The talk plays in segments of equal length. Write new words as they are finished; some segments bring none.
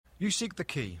You seek the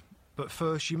key, but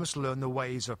first you must learn the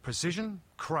ways of precision,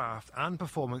 craft and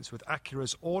performance with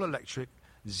Acura's all-electric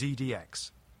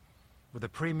ZDX. With a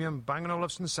premium Bang &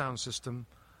 Olufsen sound system,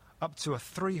 up to a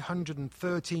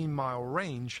 313-mile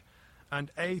range,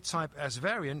 and A-Type S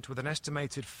variant with an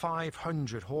estimated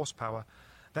 500 horsepower,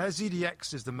 their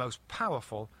ZDX is the most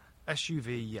powerful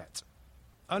SUV yet.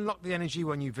 Unlock the energy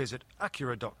when you visit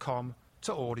Acura.com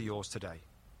to order yours today.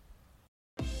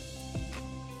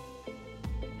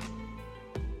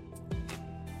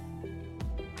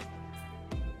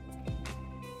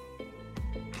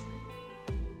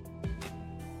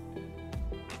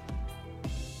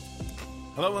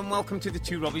 Hello and welcome to the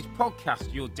Two Robbies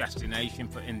podcast, your destination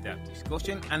for in-depth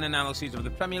discussion and analysis of the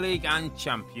Premier League and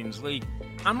Champions League.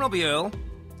 I'm Robbie Earle.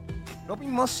 Robbie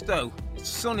Mustoe is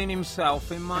sunning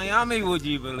himself in Miami, would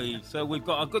you believe? So we've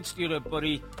got our good studio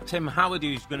buddy Tim Howard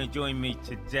who's going to join me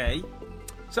today.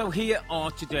 So here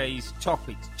are today's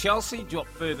topics. Chelsea dropped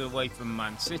further away from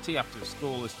Man City after a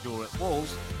scoreless draw at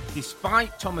Wolves,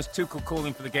 despite Thomas Tuchel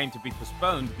calling for the game to be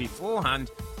postponed beforehand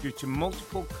due to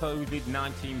multiple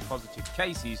COVID-19 positive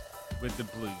cases with the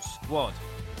Blues squad.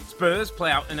 Spurs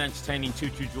play out an entertaining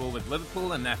 2-2 draw with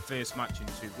Liverpool in their first match in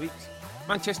 2 weeks.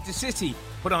 Manchester City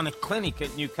put on a clinic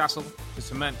at Newcastle to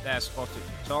cement their spot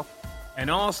at the top.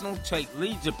 And Arsenal take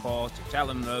Leeds apart at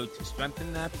Elland Road to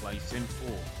strengthen their place in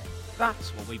form. That's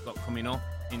what we've got coming up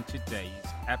in today's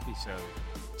episode.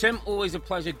 Tim, always a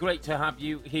pleasure. Great to have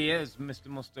you here as Mr.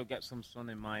 Mustoe gets some sun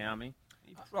in Miami.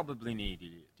 He probably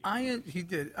needed it. He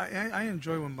did. I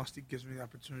enjoy when Musty gives me the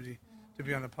opportunity to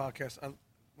be on the podcast. One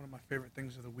of my favorite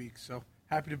things of the week. So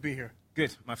happy to be here.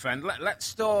 Good, my friend. Let's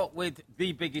start with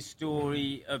the biggest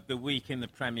story of the week in the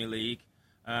Premier League.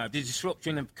 The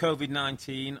disruption of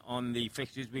COVID-19 on the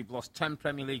fixtures. We've lost 10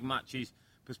 Premier League matches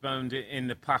postponed in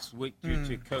the past week due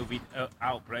to COVID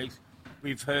outbreaks.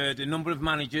 We've heard a number of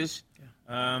managers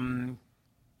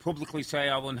publicly say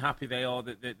how unhappy they are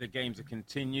that the games are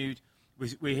continued.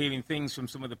 We're hearing things from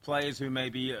some of the players who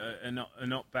maybe are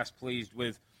not best pleased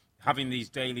with having these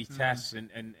daily tests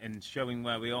and showing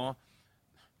where we are.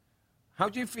 How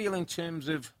do you feel in terms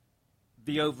of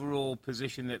the overall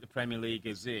position that the Premier League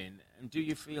is in? And do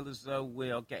you feel as though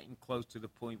we are getting close to the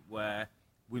point where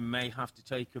we may have to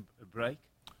take a break?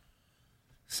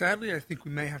 Sadly, I think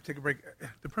we may have to take a break.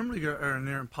 The Premier League are in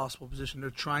an impossible position. They're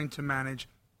trying to manage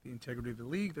the integrity of the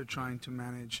league. They're trying to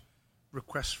manage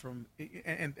requests from,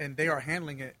 and they are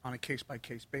handling it on a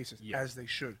case-by-case basis, as they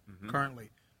should currently.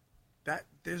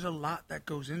 There's a lot that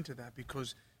goes into that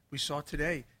because we saw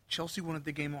today, Chelsea wanted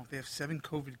the game off. They have 7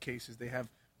 COVID cases. They have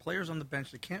players on the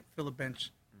bench. They can't fill a bench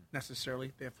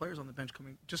necessarily. They have players on the bench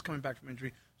coming back from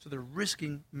injury, so they're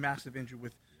risking massive injury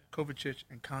with Kovacic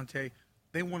and Conte.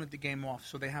 They wanted the game off,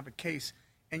 so they have a case,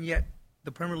 and yet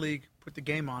the Premier League put the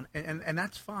game on, and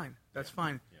that's fine. That's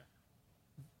fine. Yeah.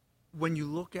 When you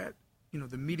look at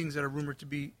the meetings that are rumored to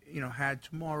be had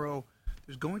tomorrow,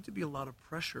 there's going to be a lot of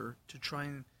pressure to try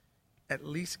and at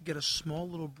least get a small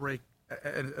little break,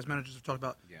 as managers have talked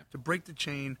about, to break the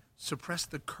chain, suppress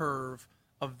the curve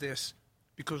of this,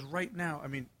 because right now, I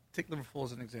mean, take Liverpool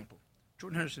as an example.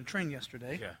 Jordan Henderson trained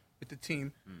yesterday with the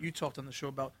team. You talked on the show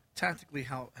about tactically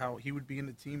how he would be in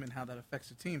the team and how that affects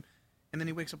the team. And then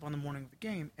he wakes up on the morning of the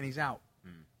game and he's out.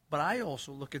 But I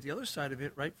also look at the other side of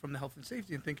it, right, from the health and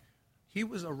safety and think he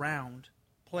was around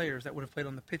players that would have played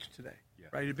on the pitch today,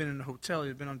 right? He'd been in a hotel,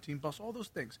 he'd been on a team bus, all those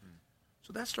things.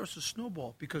 So that starts to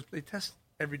snowball because they test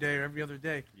every day or every other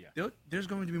day. There's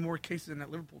going to be more cases in that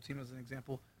Liverpool team, as an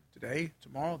example, today,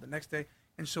 tomorrow, the next day.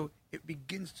 And so it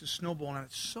begins to snowball. And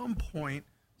at some point,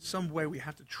 some way, we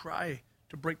have to try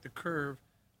to break the curve,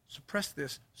 suppress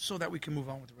this, so that we can move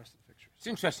on with the rest of the fixtures. It's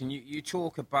interesting. You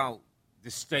talk about the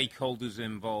stakeholders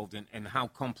involved and how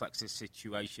complex this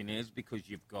situation is because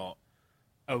you've got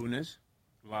owners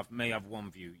who may have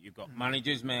one view. You've got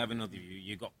managers may have another view.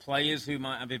 You've got players who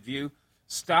might have a view,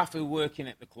 staff who are working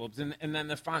at the clubs, and then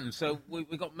the fans. So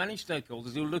we've got many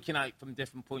stakeholders who are looking at it from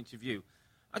different points of view.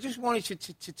 I just wanted you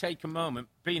to take a moment,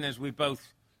 being as we're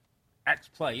both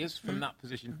ex-players from that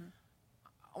position.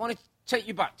 I want to take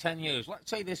you back 10 years. Let's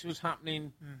say this was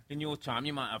happening in your time.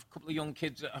 You might have a couple of young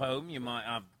kids at home. You might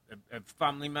have a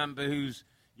family member who's,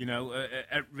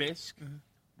 at risk.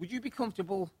 Would you be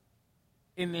comfortable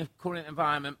in the current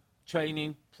environment,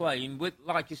 training, playing, with,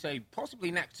 like you say,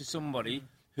 possibly next to somebody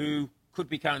who could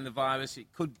be carrying the virus?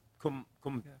 It could come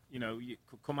you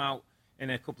could come out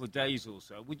in a couple of days or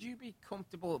so. Would you be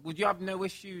comfortable? Would you have no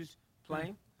issues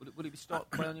playing? Would it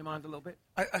start playing on your mind a little bit?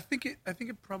 I think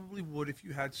it probably would if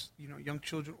you had young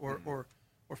children or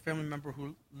family member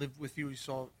who lived with you. You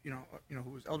saw who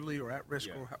was elderly or at risk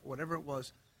or whatever it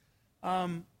was.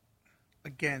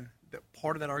 again,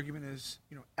 part of that argument is,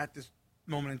 at this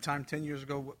moment in time, 10 years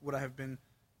ago, would I have been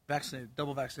vaccinated,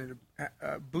 double vaccinated,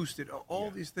 boosted, all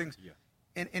these things? Yeah.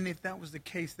 And if that was the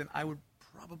case, then I would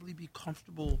probably be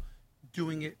comfortable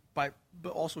doing it but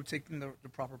also taking the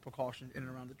proper precautions in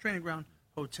and around the training ground,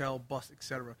 hotel, bus,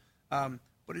 etc.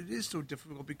 But it is so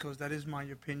difficult because that is my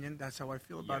opinion. That's how I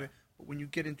feel about it. But when you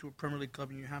get into a Premier League club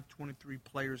and you have 23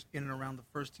 players in and around the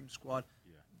first team squad,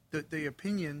 the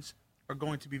opinions are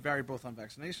going to be varied both on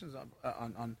vaccinations,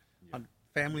 on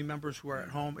family members who are at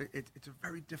home. It's a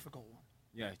very difficult one.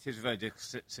 Yeah, it is a very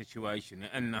difficult situation.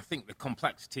 And I think the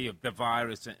complexity of the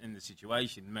virus and the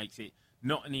situation makes it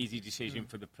not an easy decision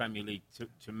for the Premier League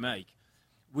to make.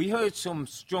 We heard some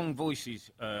strong voices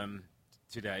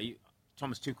today,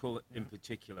 Thomas Tuchel in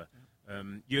particular.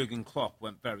 Jurgen Klopp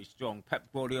went very strong.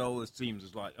 Pep Guardiola seems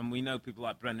as like, and we know people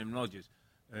like Brendan Rodgers,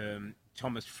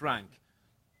 Thomas Frank.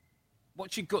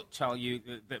 What's your gut tell you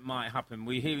that might happen?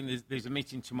 We're hearing there's a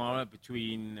meeting tomorrow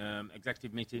between,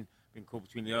 executive meeting being called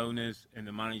between the owners and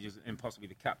the managers and possibly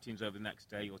the captains over the next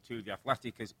day or two. The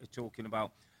Athletic are talking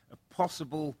about a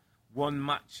possible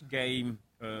one-match game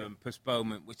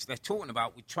postponement, which they're talking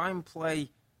about. We try and play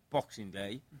Boxing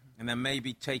Day and then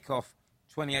maybe take off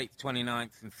 28th,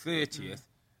 29th and 30th.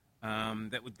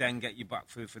 That would then get you back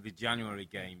for the January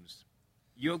games.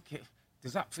 You okay?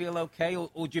 Does that feel okay,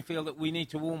 or do you feel that we need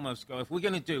to almost go, if we're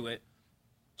going to do it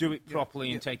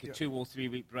properly and take a 2 or 3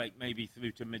 week break, maybe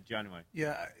through to mid-January?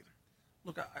 Yeah,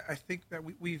 look, I think that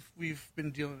we've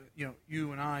been dealing,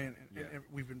 you and I, and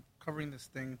we've been covering this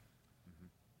thing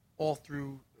all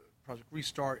through Project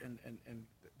Restart and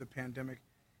the pandemic.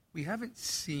 We haven't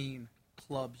seen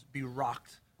clubs be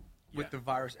rocked with the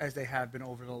virus as they have been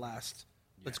over the last,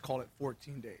 let's call it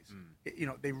 14 days.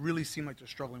 They really seem like they're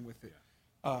struggling with it.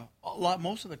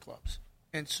 Most of the clubs.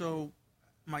 And so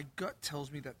my gut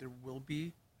tells me that there will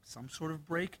be some sort of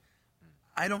break.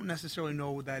 I don't necessarily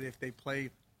know that if they play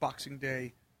Boxing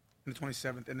Day on the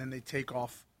 27th and then they take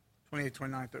off 28th,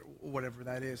 29th, or whatever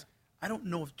that is, I don't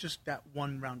know if just that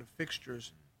one round of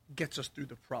fixtures gets us through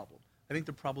the problem. I think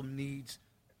the problem needs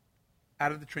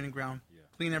out of the training ground,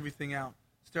 clean everything out,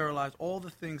 sterilize, all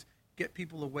the things, get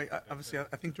people away. Obviously,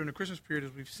 I think during the Christmas period,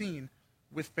 as we've seen,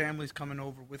 with families coming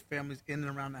over, with families in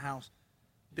and around the house,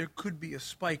 there could be a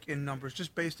spike in numbers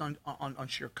just based on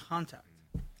sheer contact.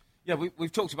 Yeah,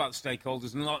 we've talked about the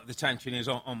stakeholders, and a lot of the tension is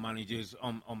on managers,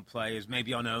 on players,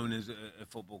 maybe on owners at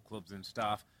football clubs and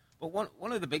staff. But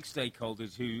one of the big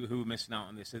stakeholders who are missing out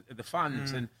on this are the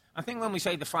fans. And I think when we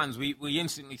say the fans, we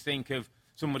instantly think of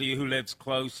somebody who lives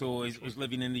close or is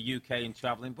living in the UK and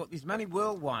travelling. But there's many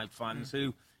worldwide fans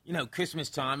who, Christmas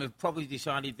time have probably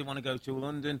decided they want to go to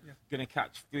London, going to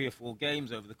catch 3 or 4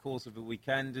 games over the course of a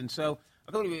weekend. And so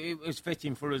I thought it was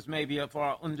fitting for us, maybe for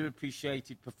our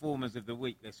underappreciated performers of the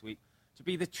week this week, to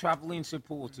be the travelling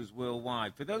supporters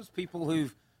worldwide. For those people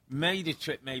who've made a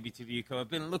trip maybe to the UK, have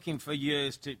been looking for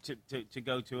years to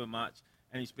go to a match,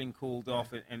 and it's been called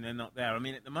off and they're not there. I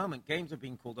mean, at the moment, games are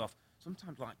being called off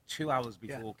sometimes like 2 hours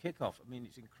before kickoff. I mean,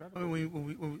 it's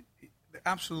incredible.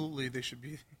 Absolutely, they should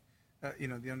be, the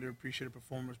underappreciated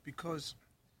performers because,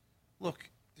 look,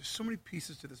 there's so many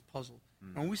pieces to this puzzle.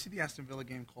 And when we see the Aston Villa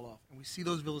game called off, and we see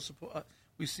those Villa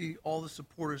we see all the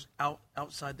supporters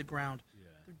outside the ground,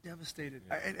 they're devastated.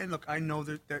 And look, I know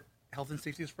that health and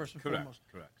safety is first and foremost.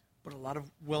 Correct. But a lot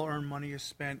of well-earned money is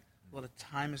spent, a lot of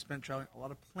time is spent traveling, a lot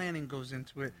of planning goes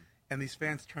into it, and these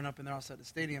fans turn up and they're outside the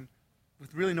stadium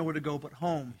with really nowhere to go but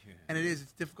home. And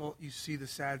it's difficult. You see the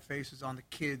sad faces on the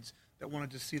kids that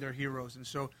wanted to see their heroes. And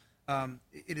so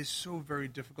it is so very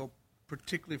difficult,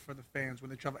 particularly for the fans when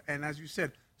they travel. And as you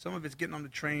said, some of it's getting on the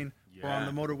train or on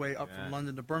the motorway up from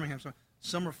London to Birmingham. So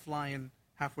some are flying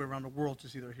halfway around the world to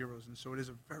see their heroes. And so it is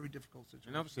a very difficult situation.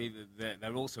 And obviously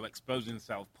they're also exposing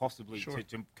themselves possibly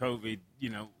to COVID,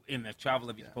 in their travel,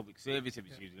 if it's public service, if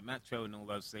it's using the metro and all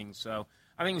those things. So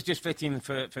I think it was just fitting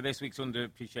for this week's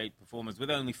underappreciated performance.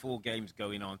 With only 4 games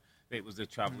going on, it was the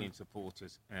travelling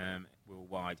supporters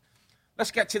worldwide. Let's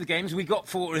get to the games. We got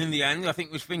 4 in the end. I think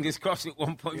it was fingers crossed at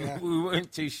one point. We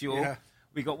weren't too sure. Yeah.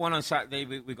 We got 1 on Saturday.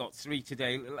 We got 3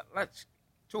 today. Let's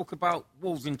talk about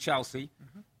Wolves and Chelsea.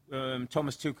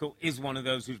 Thomas Tuchel is one of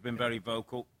those who's been very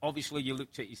vocal. Obviously, you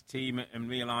looked at his team and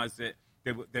realised that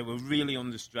they were really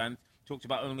under strength. Talked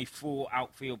about only 4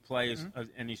 outfield players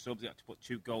and his subs. He had to put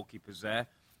 2 goalkeepers there.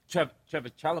 Trevor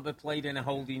Chalobah played in a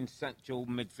holding central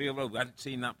midfielder. We hadn't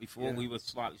seen that before. We were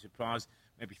slightly surprised.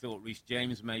 Maybe thought Reece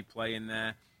James may play in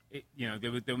there. They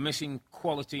were missing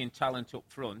quality and talent up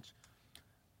front.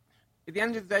 At the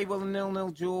end of the day, will a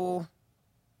 0-0 draw,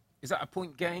 is that a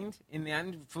point gained in the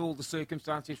end for all the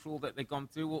circumstances, for all that they've gone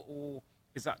through, or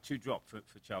is that 2 drop for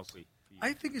Chelsea? for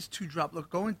you? I think it's too drop. Look,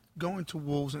 going to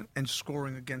Wolves and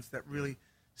scoring against that really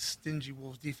stingy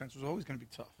Wolves defense was always going to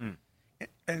be tough.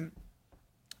 And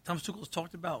Thomas Tuchel has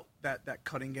talked about that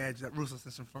cutting edge, that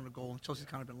ruthlessness in front of goal, and Chelsea's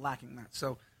kind of been lacking that.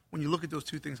 So when you look at those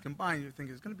two things combined, you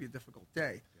think it's going to be a difficult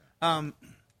day. When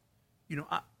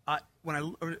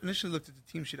I initially looked at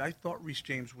the team sheet, I thought Reece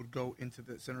James would go into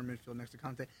the center midfield next to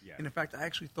Conte. Yeah. And in fact, I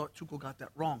actually thought Tuchel got that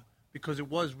wrong because it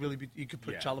was really you could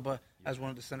put Chalobah as one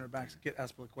of the center backs, get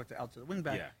Azpilicueta out to the wing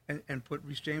back, and put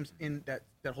Reece James in that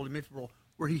holding midfield role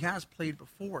where he has played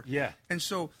before. Yeah. And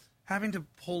so having to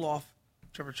pull off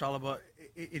Trevor Chalobah,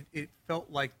 it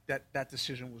felt like that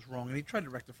decision was wrong, and he tried to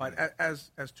rectify it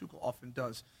as Tuchel often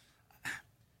does.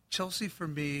 Chelsea, for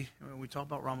me, when we talk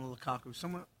about Romelu Lukaku,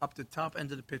 someone up the top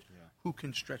end of the pitch who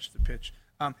can stretch the pitch.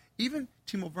 Even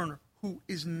Timo Werner, who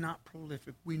is not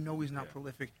prolific. We know he's not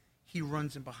prolific. He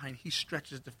runs in behind. He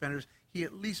stretches defenders. He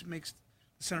at least makes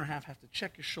the center half have to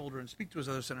check his shoulder and speak to his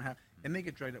other center half and make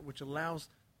it dragged out, which allows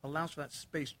for that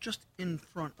space just in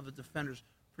front of the defenders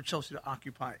for Chelsea to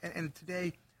occupy. And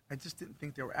today, I just didn't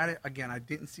think they were at it. Again, I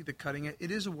didn't see the cutting it.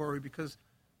 It is a worry because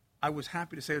I was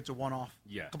happy to say it's a one-off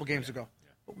a couple games ago.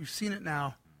 But we've seen it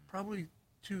now probably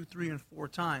 2, 3, and 4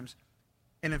 times.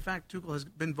 And, in fact, Tuchel has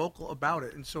been vocal about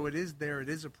it. And so it is there. It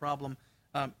is a problem.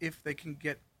 If they can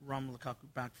get Romelu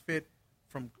Lukaku back fit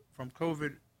from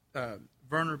COVID,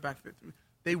 Werner back fit,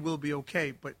 they will be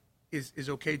okay. But is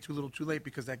okay too little too late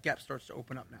because that gap starts to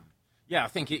open up now. Yeah, I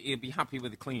think he'll be happy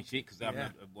with the clean sheet because they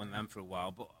haven't won them for a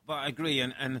while. But I agree.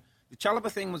 And the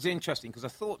Chalobah thing was interesting because I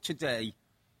thought today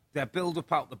their build-up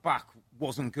out the back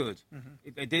wasn't good.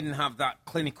 They didn't have that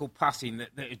clinical passing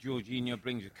that Jorginho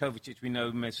brings. Kovacic, we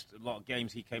know, missed a lot of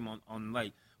games. He came on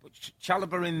late. But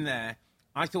Chalobah in there,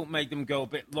 I thought made them go a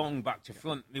bit long back to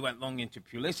front. They went long into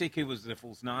Pulisic, who was the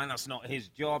false 9. That's not his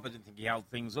job. I didn't think he held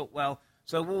things up well.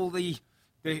 So all the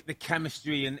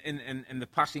chemistry and the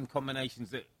passing combinations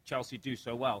that Chelsea do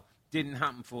so well didn't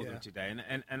happen for them today.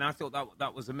 And I thought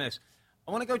that was a miss.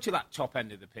 I want to go to that top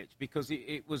end of the pitch because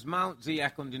it was Mount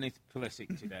Ziyech underneath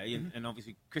Pulisic today, and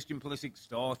obviously Christian Pulisic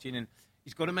starting, and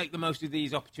he's got to make the most of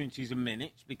these opportunities and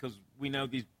minutes because we know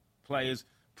these players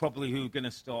probably who are going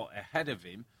to start ahead of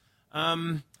him.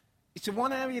 It's the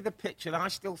one area of the pitch that I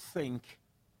still think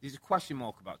there's a question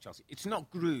mark about Chelsea. It's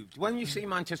not grooved. When you see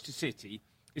Manchester City,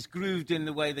 it's grooved in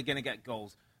the way they're going to get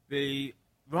goals. The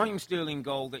Raheem Sterling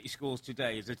goal that he scores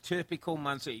today is a typical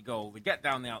Man City goal. They get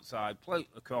down the outside, play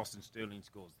across, and Sterling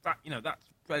scores. That's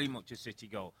pretty much a City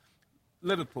goal.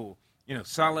 Liverpool,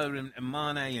 Salah and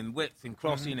Mane and width and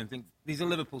crossing and things. These are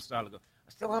Liverpool style of goals.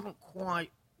 I still haven't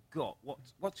quite got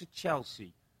what's a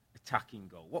Chelsea attacking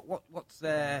goal. What's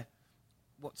their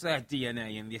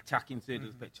DNA in the attacking third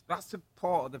of the pitch? That's the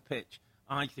part of the pitch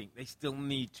I think they still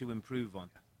need to improve on.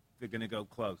 They're going to go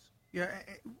close. Yeah.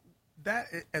 That,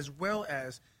 as well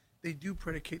as they do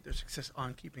predicate their success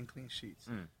on keeping clean sheets.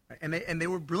 Right? And they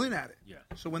were brilliant at it. Yeah.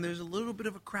 So when there's a little bit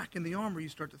of a crack in the armor, you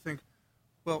start to think,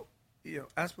 well,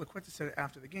 Azpilicueta said it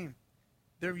after the game.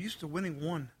 They're used to winning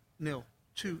 1-0,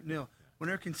 2-0. When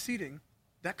they're conceding,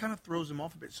 that kind of throws them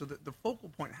off a bit. So the focal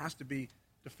point has to be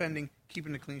defending,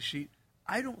 keeping the clean sheet.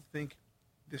 I don't think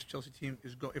this Chelsea team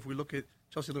is if we look at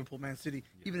Chelsea, Liverpool, Man City,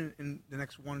 even in the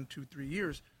next 1, 2, 3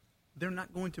 years, they're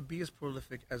not going to be as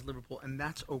prolific as Liverpool, and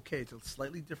that's okay. It's a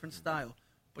slightly different style,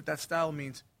 but that style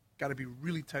means got to be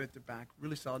really tight at the back,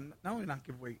 really solid. Not only not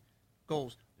give away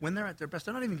goals, when they're at their best,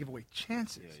 they're not even give away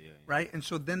chances, right? And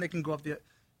so then they can go up there,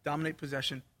 dominate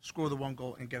possession, score the 1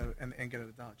 goal, and get it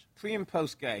a dodge. Pre and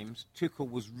post games,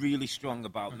 Tuchel was really strong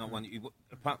about not wanting.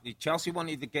 Apparently, Chelsea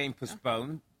wanted the game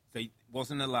postponed. They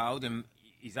wasn't allowed, and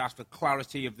he's asked for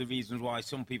clarity of the reasons why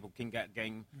some people can get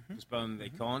game postponed and they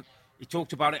can't. He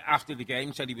talked about it after the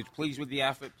game, said he was pleased with the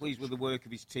effort, pleased with the work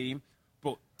of his team,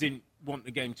 but didn't want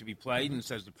the game to be played and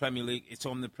says the Premier League, it's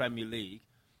on the Premier League.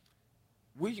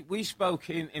 We spoke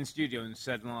in studio and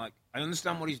said, I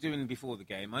understand what he's doing before the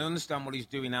game. I understand what he's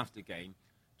doing after the game.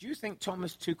 Do you think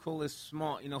Thomas Tuchel is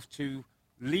smart enough to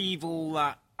leave all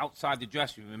that outside the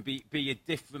dressing room and be a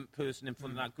different person in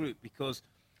front of that group? Because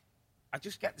I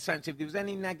just get the sense if there was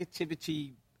any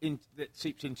negativity that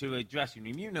seeps into a dressing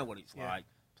room, you know what it's like.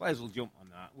 Players will jump on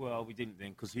that. Well, we didn't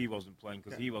think because he wasn't playing,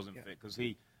 because he wasn't fit, because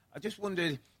he... I just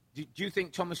wondered, do you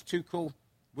think Thomas Tuchel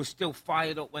was still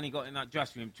fired up when he got in that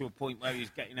dressing room to a point where he's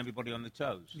getting everybody on the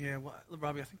toes? Yeah, well,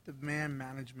 Robbie, I think the man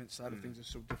management side of things is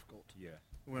so difficult. Yeah.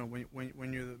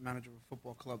 When you're the manager of a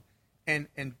football club. And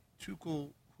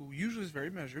Tuchel, who usually is very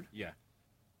measured... Yeah.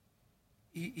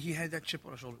 He had that chip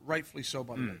on his shoulder, rightfully so,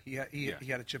 by the way.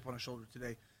 He had a chip on his shoulder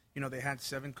today. They had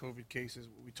 7 COVID cases.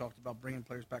 We talked about bringing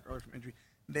players back early from injury.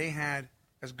 They had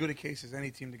as good a case as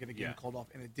any team to get a game called off,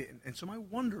 and it didn't. And so my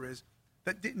wonder is,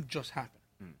 that didn't just happen,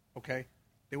 okay?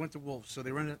 They went to Wolves, so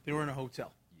they were in a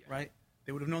hotel, right?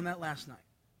 They would have known that last night.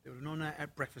 They would have known that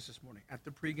at breakfast this morning, at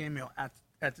the pregame meal,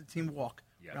 at the team walk,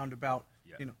 around about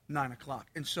 9 o'clock.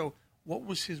 And so what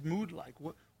was his mood like?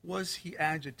 What was he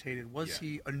agitated? Was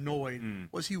he annoyed?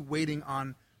 Was he waiting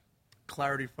on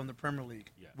clarity from the Premier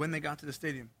League? When they got to the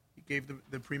stadium, he gave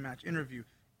the pre-match interview.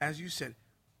 As you said,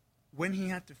 when he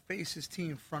had to face his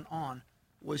team front on,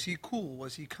 was he cool?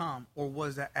 Was he calm? Or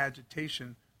was that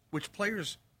agitation, which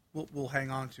players will hang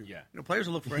on to? Players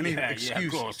will look for any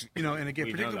excuse, in a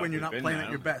game, particularly when you're not playing at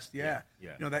your best.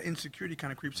 That insecurity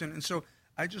kind of creeps in. And so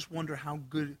I just wonder how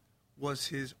good was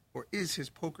his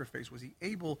poker face? Was he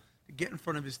able to get in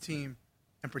front of his team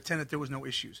and pretend that there was no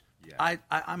issues?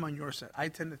 I'm on your side. I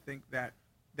tend to think that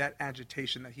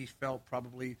agitation that he felt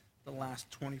probably the last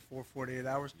 24, 48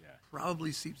 hours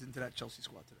probably seeps into that Chelsea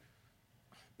squad today.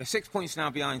 They're 6 points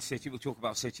now behind City. We'll talk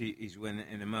about City's win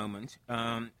in a moment.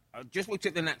 I just looked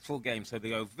at the next 4 games. So they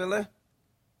go Villa,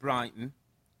 Brighton,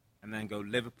 and then go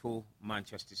Liverpool,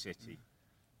 Manchester City.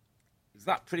 Is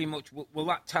that pretty much, will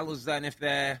that tell us then if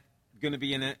they're going to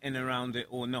be in around it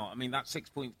or not? I mean, that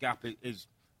 6 point gap is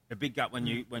a big gap when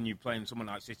you play someone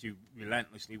like City who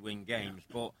relentlessly win games.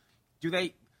 But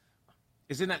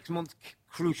is the next month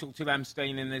crucial to them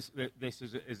staying in this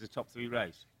as a top 3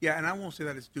 race? Yeah, and I won't say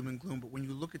that it's doom and gloom, but when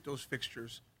you look at those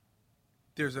fixtures,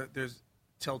 there's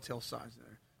telltale signs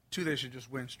there. 2, they should just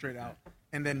win straight out,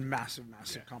 and then massive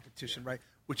competition, right?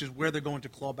 Which is where they're going to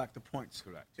claw back the points.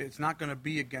 Correct. It's not going to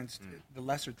be against the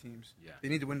lesser teams. They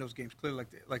need to win those games clearly,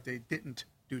 like they didn't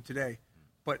do today.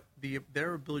 But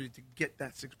their ability to get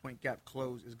that 6 point gap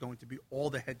closed is going to be all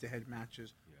the head-to-head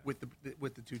matches with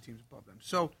the 2 teams above them.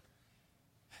 So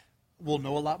we'll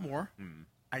know a lot more.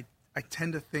 I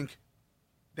tend to think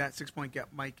that 6 point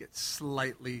gap might get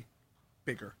slightly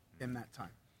bigger in that time.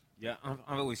 Yeah,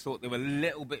 I've always thought they were a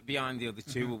little bit behind the other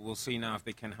 2. We'll see now if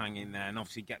they can hang in there and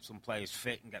obviously get some players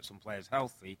fit and get some players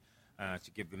healthy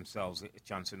to give themselves a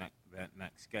chance in their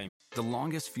next game. The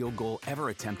longest field goal ever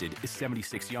attempted is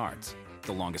 76 yards.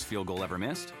 The longest field goal ever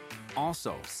missed?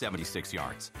 Also 76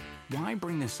 yards. Why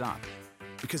bring this up?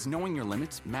 Because knowing your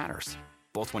limits matters,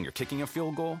 both when you're kicking a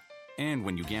field goal and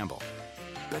when you gamble.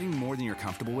 Betting more than you're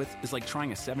comfortable with is like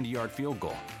trying a 70-yard field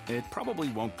goal. It probably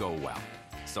won't go well.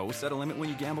 So set a limit when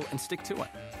you gamble and stick to it.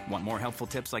 Want more helpful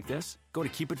tips like this? Go to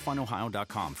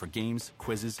keepitfunohio.com for games,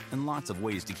 quizzes, and lots of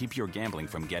ways to keep your gambling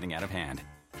from getting out of hand.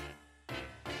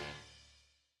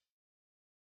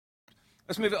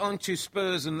 Let's move it on to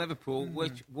Spurs and Liverpool,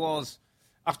 which was,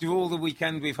 after all the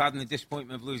weekend we've had and the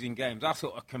disappointment of losing games, I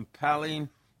thought a compelling,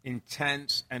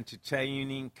 intense,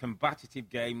 entertaining, combative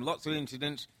game. Lots of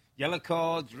incidents, yellow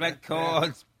cards, red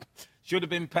cards, should have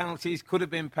been penalties, could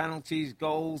have been penalties,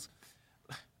 goals.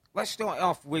 Let's start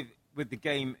off with the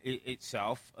game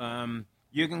itself.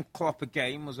 Jurgen Klopp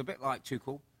again was a bit like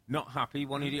Tuchel, not happy,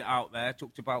 wanted it out there.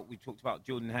 We talked about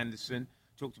Jordan Henderson,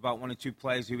 talked about 1 or 2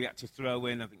 players who we had to throw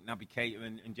in. I think Naby Keita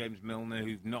and James Milner,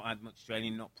 who've not had much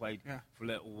training, not played for a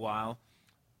little while.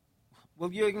 Will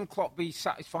Jurgen Klopp be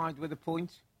satisfied with a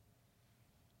point?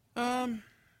 I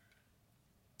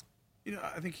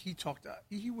think he talked.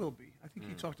 He will be. I think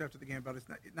he talked after the game about it.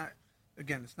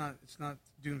 It's not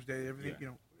doomsday.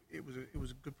 Everything. It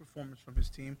was a good performance from his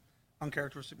team.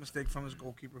 Uncharacteristic mistake from his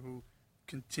goalkeeper, who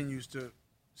continues to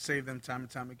save them time and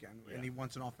time again. And he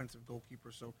wants an offensive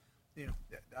goalkeeper, so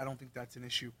I don't think that's an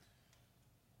issue.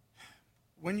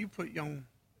 When you put young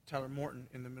Tyler Morton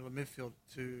in the middle of midfield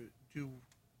to do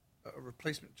a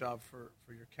replacement job for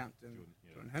your captain,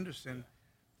 Jordan Henderson,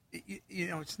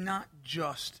 it's not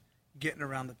just getting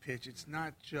around the pitch. It's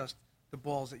not just the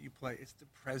balls that you play. It's the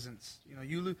presence.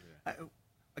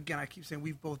 Again, I keep saying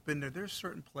we've both been there. There's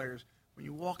certain players, when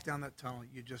you walk down that tunnel,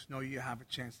 you just know you have a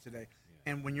chance today.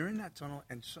 Yeah. And when you're in that tunnel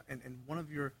and one of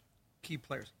your key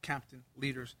players, captain,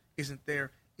 leaders, isn't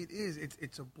there,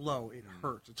 it's a blow. It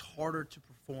hurts. It's harder to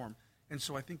perform. And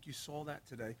so I think you saw that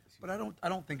today. But I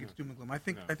don't think it's doom and gloom. I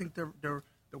think they're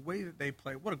the way that they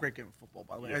play. What a great game of football,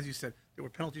 by the way. As you said, there were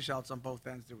penalty shots on both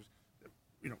ends. There was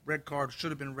red card,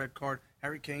 should have been a red card.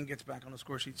 Harry Kane gets back on the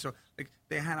score sheet. So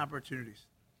they had opportunities.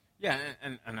 Yeah,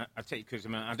 and I take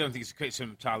criticism. I don't think it's a criticism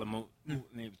of Tyler Morton.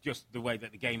 It was just the way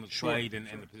that the game was played and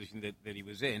the position that he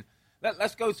was in.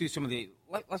 Let's go through some of the...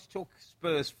 Let's talk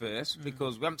Spurs first,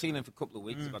 because we haven't seen them for a couple of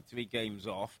weeks. They've had 3 games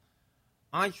off.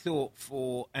 I thought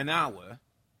for an hour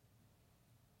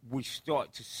we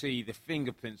start to see the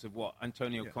fingerprints of what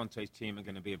Antonio Conte's team are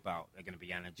going to be about. They're going to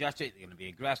be energetic, they're going to be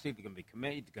aggressive, they're going to be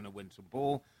committed, they're going to win some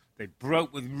ball. They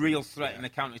broke with real threat in the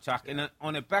counter-attack. And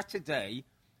on a better day,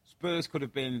 Spurs could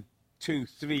have been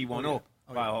 2-3-1 up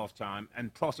by half-time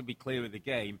and possibly clear of the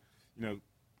game. You know,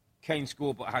 Kane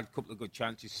scored but had a couple of good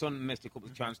chances. Son missed a couple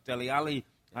of chances. Dele Alli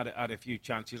had a few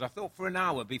chances. I thought for an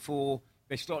hour before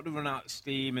they started to run out of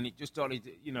steam and it just started,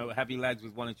 you know, heavy legs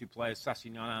with one or two players.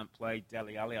 Sassignon hadn't played,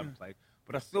 Dele Alli hadn't played.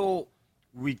 But I thought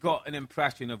we got an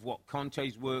impression of what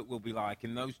Conte's work will be like.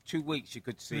 And those 2 weeks you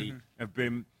could see have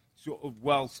been sort of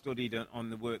well-studied on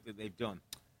the work that they've done.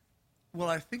 Well,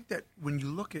 I think that when you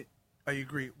look at, I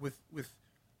agree, with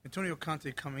Antonio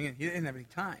Conte coming in, he didn't have any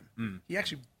time. He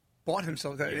actually bought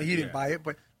himself that. He didn't buy it,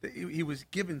 but he was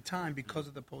given time because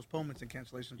of the postponements and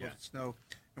cancellations with snow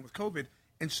and with COVID.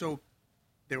 And so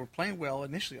they were playing well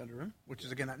initially under him, which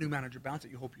is, again, that new manager bounce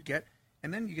that you hope you get.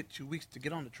 And then you get 2 weeks to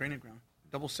get on the training ground,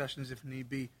 double sessions if need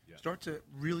be, start to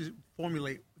really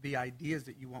formulate the ideas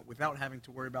that you want without having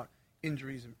to worry about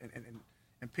injuries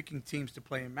and picking teams to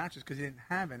play in matches because he didn't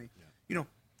have any. You know,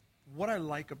 what I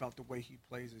like about the way he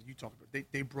plays is you talked about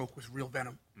they broke with real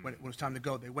venom when it was time to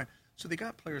go. They went. So they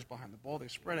got players behind the ball. They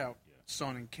spread out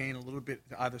Son and Kane a little bit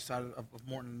to either side of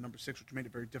Morton and number 6, which made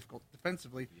it very difficult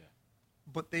defensively.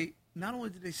 But they not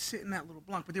only did they sit in that little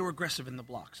block, but they were aggressive in the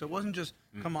block. So it wasn't just,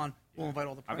 come on, we'll invite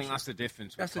all the pressure. I think that's the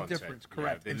difference. That's the difference,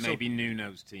 correct. Yeah, maybe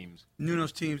Nuno's teams.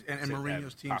 Nuno's teams and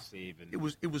Mourinho's teams.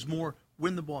 It was more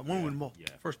win the ball, win the ball,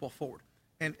 first ball forward.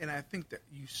 And I think that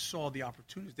you saw the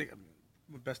opportunities.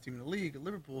 The best team in the league,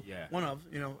 Liverpool, one of,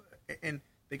 you know, and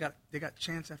they got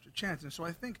chance after chance. And so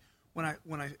I think when I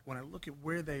look at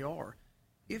where they are,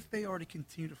 if they are to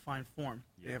continue to find form,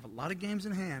 they have a lot of games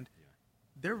in hand.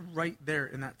 They're right there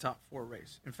in that top 4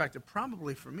 race. In fact, they're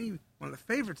probably, for me, one of the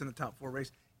favorites in the top 4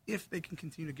 race if they can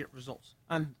continue to get results.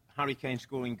 And Harry Kane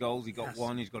scoring goals. He got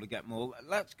one. He's got to get more.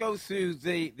 Let's go through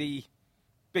the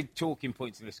big talking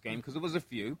points in this game because there was a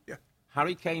few.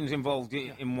 Harry Kane's involved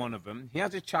in one of them. He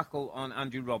has a tackle on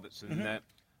Andrew Robertson.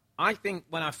 I think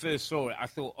when I first saw it, I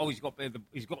thought, he's got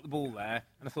the ball there.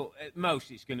 And I thought, at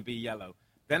most, it's going to be yellow.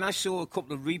 Then I saw a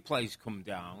couple of replays come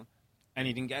down, and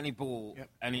he didn't get any ball,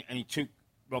 and he took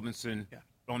Robinson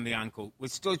on the ankle,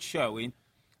 which stood showing.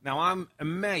 Now, I'm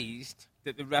amazed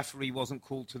that the referee wasn't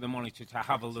called to the monitor to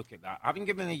have a look at that. Having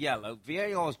given a yellow,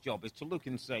 VAR's job is to look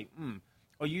and say,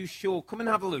 are you sure? Come and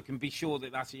have a look and be sure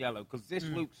that that's a yellow, because this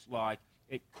looks like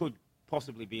it could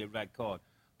possibly be a red card.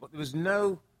 But there was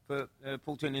no, for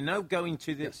Paul Turner, no going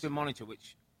to the monitor,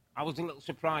 which I was a little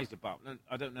surprised about.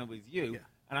 I don't know with you.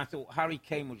 And I thought Harry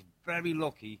Kane was very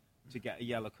lucky to get a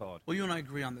yellow card. Well, you and I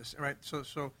agree on this, all right?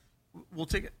 So we'll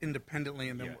take it independently,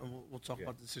 and then we'll talk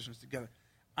about the decisions together.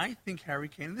 I think Harry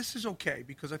Kane, and this is okay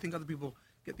because I think other people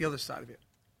get the other side of it.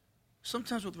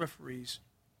 Sometimes with referees,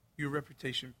 your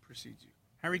reputation precedes you.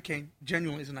 Harry Kane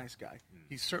genuinely is a nice guy.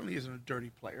 He certainly isn't a dirty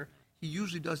player. He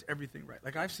usually does everything right.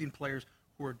 Like, I've seen players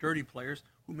who are dirty players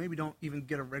who maybe don't even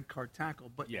get a red card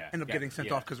tackle, but end up getting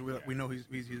sent off because we know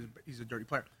he's a dirty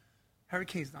player. Harry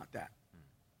Kane's not that.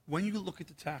 When you look at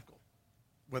the tackle,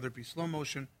 whether it be slow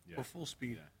motion or full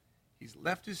speed, he's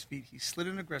left his feet, he slid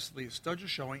in aggressively, his studs are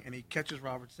showing, and he catches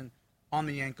Robertson on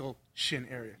the ankle, shin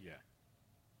area.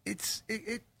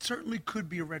 It certainly could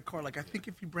be a red card. Like, I think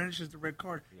if he brandishes the red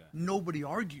card, nobody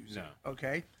argues it,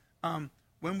 okay?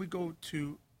 When we go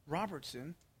to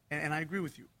Robertson, and I agree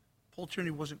with you, Paul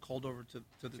Tierney wasn't called over to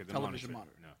the television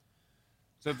monitor. No.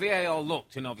 So VAR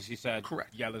looked and obviously said,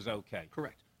 correct, yellow's okay.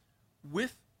 Correct.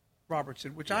 With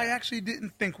Robertson, which I actually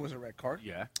didn't think was a red card.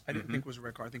 I didn't think was a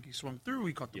red card. I think he swung through,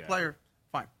 he caught the player,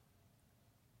 fine.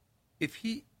 If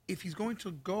he's going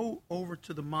to go over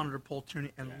to the monitor, Paul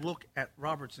Tierney, and look at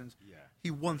Robertson's,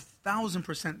 he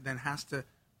 1,000% then has to,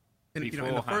 in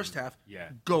the first half,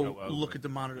 go look at the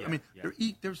monitor. I mean,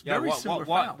 there's very similar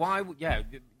fouls.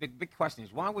 The big question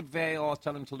is, why would VAR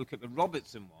tell him to look at the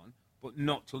Robertson one, but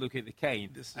not to look at the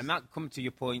Kane? And that comes to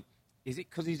your point, is it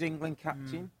because he's England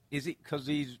captain? Is it because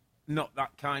he's not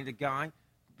that kind of guy?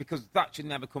 Because that should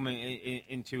never come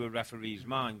into a referee's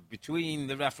mind. Between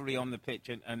the referee on the pitch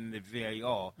and the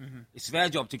VAR, it's their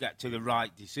job to get to the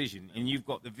right decision. And you've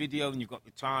got the video, and you've got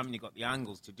the time, and you've got the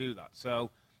angles to do that.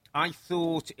 So I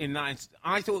thought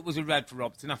it was a red for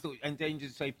Robertson. I thought it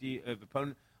endangered the safety of the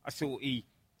opponent. I thought he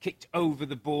kicked over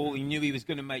the ball. He knew he was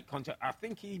going to make contact. I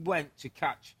think he went to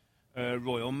catch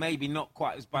Royal, maybe not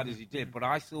quite as bad as he did, but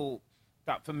I thought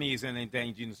that for me is an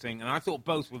endangering thing, and I thought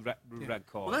both were red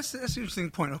cards. Well, that's an interesting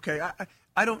point. Okay,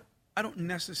 I don't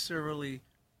necessarily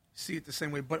see it the same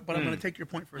way, but I'm going to take your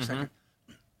point for a second.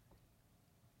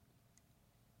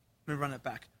 Let me run that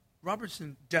back.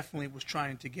 Robertson definitely was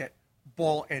trying to get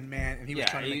ball and man, and he was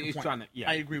trying to make a point.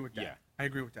 I agree with that. I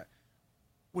agree with that.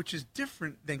 Which is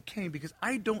different than Kane, because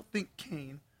I don't think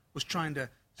Kane was trying to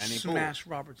smash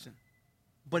Robertson.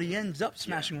 but he ends up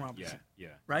smashing Robinson. Yeah.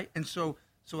 Right? And so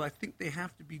I think they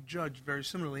have to be judged very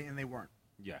similarly, and they weren't.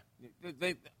 Yeah.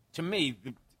 To me,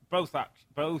 both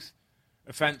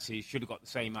offences should have got the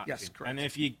same action. Yes, correct. And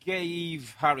if you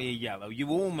gave Harry a yellow, you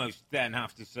almost then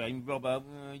have to say, Robbo,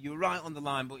 you're right on the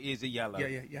line, but here's a yellow.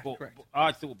 Yeah, correct. But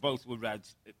I thought both were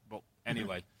reds. But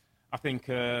anyway, I think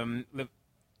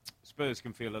Spurs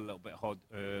can feel a little bit hard.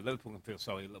 Liverpool can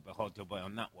feel, a little bit hard to obey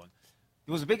on that one.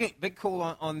 There was a big call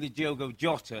on the Diogo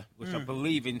Jota, which I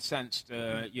believe incensed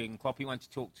Jurgen Klopp. He went to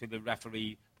talk to the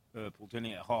referee, Paul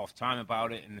Tunney, at half-time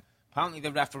about it, and apparently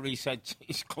the referee said to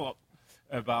his Klopp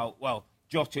about,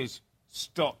 Jota's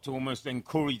stopped to almost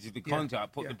encourage the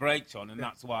contact, put the brakes on, and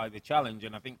that's why the challenge.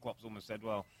 And I think Klopp's almost said,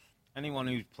 anyone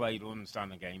who's played or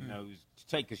understands the game knows to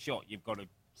take a shot, you've got to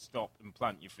stop and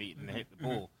plant your feet and hit the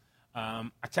ball. I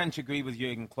tend to agree with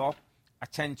Jurgen Klopp. I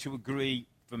tend to agree,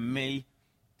 for me,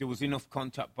 there was enough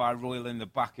contact by Royal in the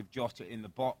back of Jota in the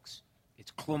box. It's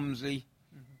clumsy.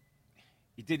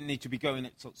 He didn't need to be going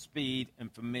at such speed,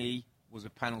 and for me, was a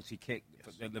penalty kick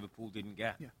that Liverpool didn't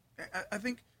get. Yeah, I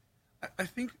think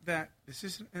that this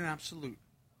isn't an absolute,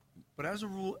 but as a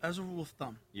rule of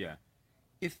thumb,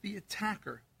 if the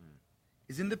attacker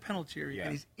is in the penalty area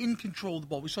and he's in control of the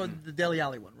ball, we saw the Dele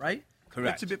Alli one, right?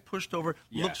 Correct. Gets a bit pushed over,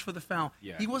 looks for the foul.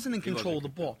 Yeah. He wasn't in control of the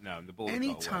ball. No, the ball.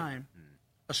 Anytime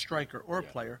a striker or a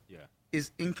player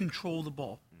is in control of the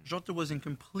ball, Jota was in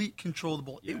complete control of the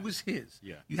ball. It was his.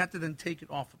 You had to then take it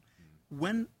off him.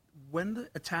 When the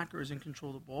attacker is in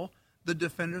control of the ball, the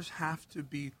defenders have to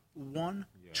be 1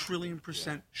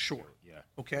 trillion% sure.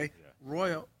 Okay?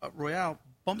 Royal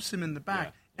bumps him in the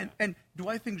back. And do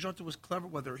I think Jota was clever,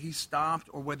 whether he stopped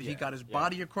or whether he got his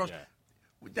body across?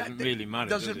 Doesn't really matter.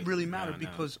 Doesn't really matter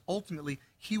because ultimately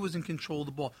he was in control of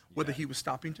the ball. Whether he was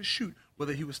stopping to shoot,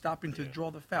 whether he was stopping to draw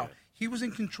the foul, he was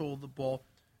in control of the ball.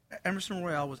 Emerson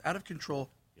Royal was out of control,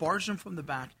 barged him from the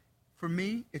back. For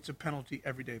me, it's a penalty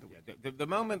every day of the week. The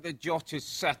moment that Jota's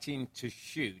setting to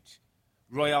shoot,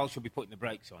 Royal should be putting the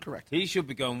brakes on. Correct. He should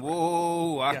be going,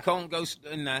 whoa, I can't go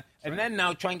in there. And then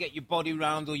now try and get your body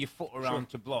round or your foot around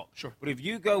to block. Sure. But if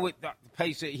you go with the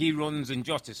pace that he runs and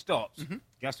Jota stops,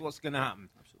 guess what's going to happen?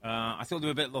 I thought they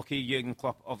were a bit lucky. Jurgen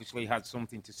Klopp obviously had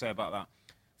something to say about that.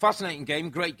 Fascinating game,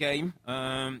 great game.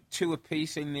 2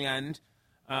 apiece in the end.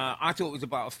 I thought it was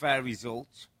about a fair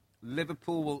result.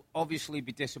 Liverpool will obviously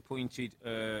be disappointed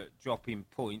dropping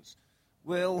points.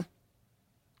 Do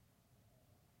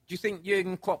you think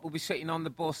Jurgen Klopp will be sitting on the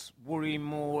bus worrying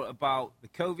more about the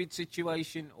COVID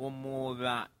situation or more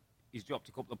that he's dropped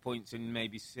a couple of points and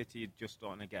maybe City are just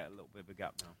starting to get a little bit of a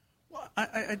gap now? Well,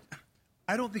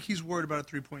 I don't think he's worried about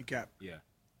a 3-point gap. Yeah.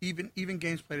 Even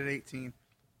games played at 18,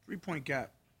 3-point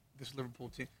gap, this Liverpool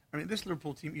team. I mean, this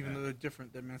Liverpool team, even though they're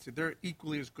different than Man City, they're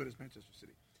equally as good as Manchester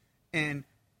City. And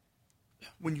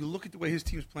when you look at the way his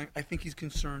team's playing, I think he's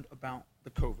concerned about the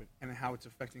COVID and how it's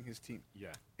affecting his team.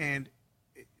 Yeah. And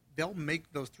they'll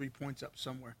make those 3 points up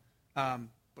somewhere.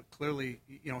 But clearly,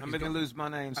 and they're going to lose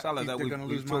Mane and Salah. They're going to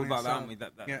lose talked Mane about that, haven't we?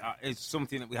 That is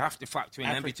something that we have to factor in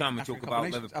every time we talk about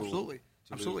Liverpool.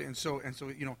 Absolutely. And so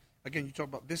again, you talk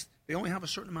about this. They only have a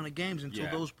certain amount of games until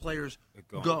those players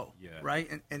go. Right?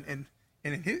 And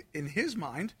in his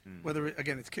mind, whether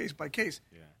again it's case by case,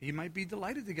 he might be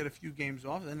delighted to get a few games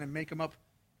off and then make them up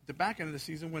at the back end of the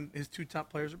season when his 2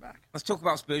 top players are back. Let's talk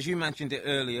about Spurs. You mentioned it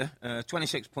earlier.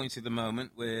 26 points at the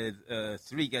moment with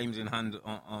 3 games in hand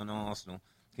on Arsenal.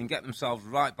 Can get themselves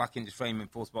right back into frame in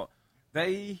 4th spot.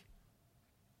 Where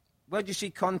do you see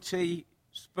Conte,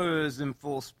 Spurs in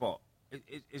 4th spot?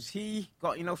 Has he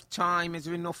got enough time? Is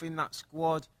there enough in that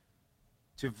squad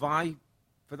to vie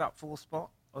for that 4th spot?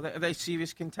 Are they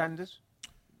serious contenders?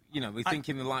 We're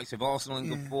thinking the likes of Arsenal in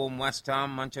good form, West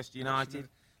Ham, Manchester United.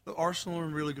 Look, Arsenal are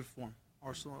in really good form.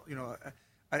 Arsenal,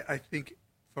 I think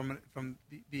from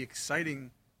the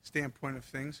exciting standpoint of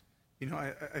things,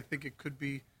 I think it could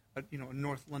be a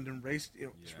North London race,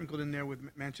 sprinkled in there with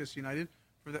Manchester United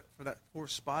for that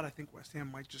 4th spot. I think West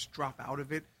Ham might just drop out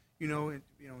of it, in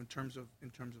terms of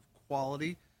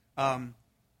quality.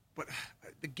 But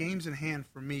the games in hand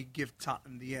for me give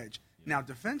Tottenham the edge. Now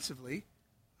defensively,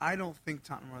 I don't think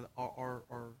Tottenham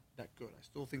are that good. I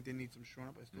still think they need some shoring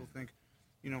up. I still think,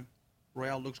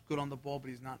 Royal looks good on the ball, but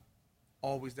he's not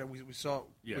always there. We saw,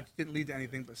 which didn't lead to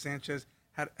anything. But Sanchez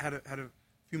had a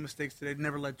few mistakes today.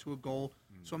 Never led to a goal.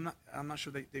 So I'm not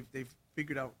sure they've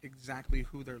figured out exactly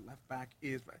who their left back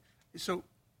is. So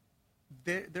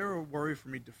they're a worry for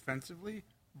me defensively.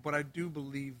 But I do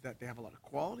believe that they have a lot of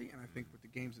quality, and I think with the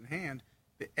games in hand,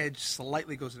 the edge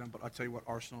slightly goes to them. But I'll tell you what,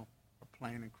 Arsenal are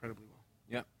playing incredibly well.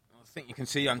 Yeah, I think you can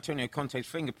see Antonio Conte's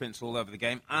fingerprints all over the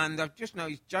game. And I've just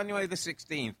noticed January the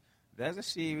 16th, there's a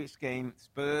serious game.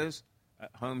 Spurs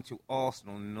at home to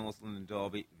Arsenal in the North London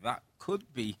derby. That could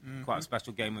be quite a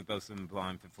special game with both of them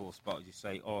vying for fourth spot, as you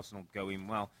say, Arsenal going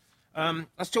well.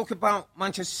 Let's talk about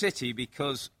Manchester City,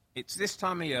 because it's this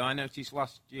time of year. I noticed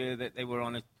last year that they were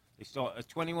they started a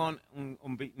 21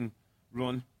 unbeaten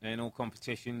run in all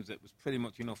competitions. That was pretty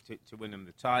much enough to win them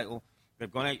the title.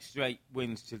 They've gone 8 straight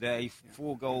wins today,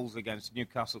 4 goals against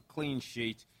Newcastle, clean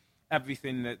sheet,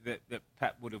 everything that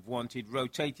Pep would have wanted.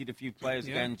 Rotated a few players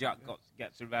again. Jack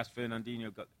gets a rest.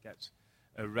 Fernandinho gets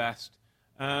a rest.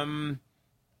 Are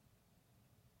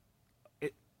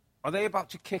they about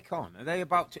to kick on? Are they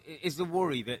about to? Is the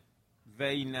worry that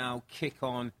they now kick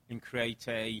on and create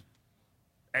a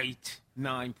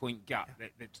 8-9 point gap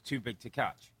that's too big to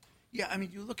catch? Yeah, I mean,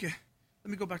 you look at.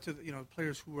 Let me go back to the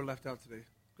players who were left out today.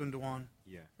 Gundogan,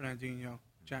 Fernandinho,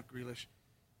 Jack Grealish.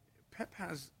 Pep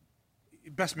has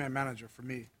best man manager for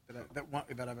me that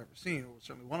I've ever seen, or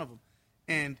certainly one of them.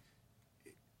 And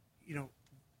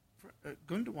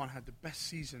Gundogan had the best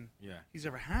season he's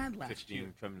ever had last year.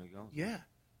 15 Premier League goals. Yeah,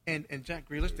 and Jack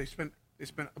Grealish, they spent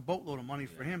a boatload of money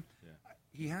for him. Yeah.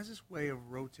 He has this way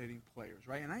of rotating players,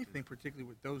 right? And I think particularly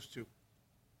with those two,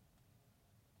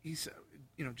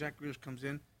 Jack Grealish comes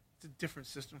in. It's a different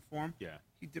system for him. Yeah.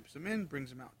 He dips them in, brings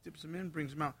them out. Dips them in,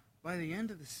 brings them out. By the end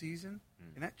of the season,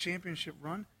 in that championship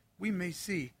run, we may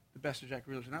see the best of Jack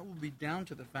Grealish, and that will be down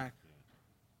to the fact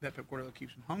that Pep Guardiola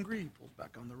keeps him hungry. He pulls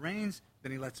back on the reins.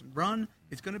 Then he lets him run.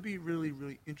 It's going to be really,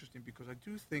 really interesting, because I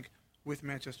do think with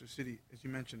Manchester City, as you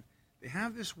mentioned, they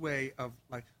have this way of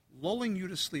like lulling you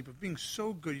to sleep, of being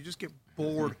so good you just get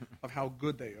bored of how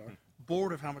good they are,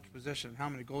 bored of how much possession, how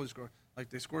many goals they scored.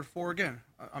 Like they scored 4 again.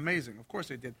 Amazing. Of course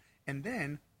they did. And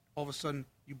then all of a sudden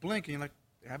you blink and you're like,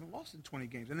 they haven't lost in 20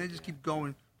 games. And they just keep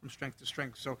going from strength to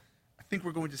strength. So I think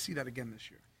we're going to see that again this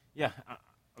year. Yeah.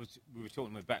 We were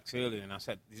talking with Bex earlier, and I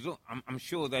said, I'm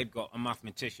sure they've got a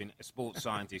mathematician, a sports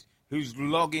scientist, who's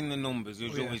logging the numbers,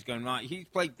 who's always going, right, he's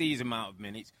played these amount of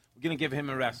minutes. We're going to give him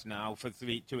a rest now for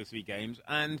 2 or 3 games.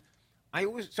 And I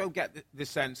also get the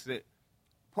sense that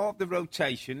part of the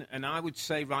rotation, and I would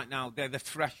say right now they're the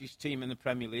freshest team in the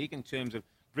Premier League in terms of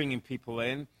bringing people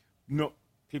in.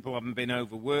 People haven't been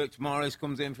overworked. Morris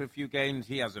comes in for a few games.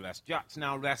 He has a rest. Jack's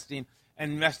now resting.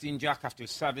 And resting Jack after a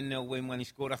 7-0 win when he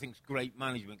scored, I think, is great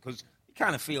management, because he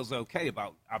kind of feels okay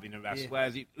about having a rest.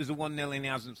 Whereas it was a 1-0 and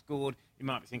he hasn't scored, he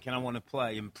might be thinking, I want to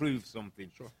play and prove something.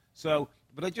 Sure. So,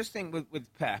 but I just think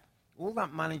with Pep, all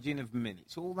that managing of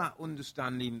minutes, all that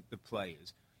understanding the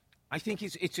players, I think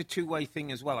it's a two-way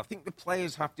thing as well. I think the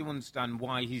players have to understand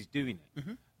why he's doing it.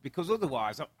 Mm-hmm. Because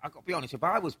otherwise, I've got to be honest, if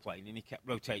I was playing and he kept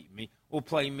rotating me, or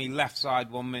playing me left side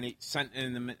 1 minute, centre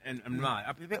and right,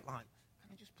 I'd be a bit like,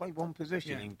 just play one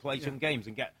position and play some games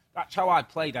and get. That's how I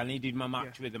played. I needed my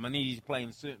match rhythm. I needed to play in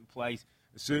a certain place,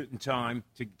 a certain time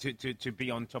to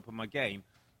be on top of my game.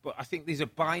 But I think there's a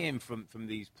buy-in from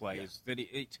these players that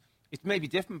it's maybe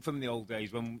different from the old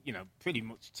days when pretty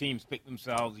much teams pick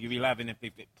themselves. You're 11 if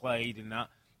it played and that.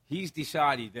 He's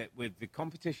decided that with the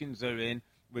competitions they're in,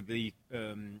 with the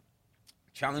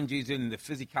challenges and the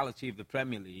physicality of the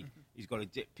Premier League, he's got to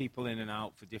dip people in and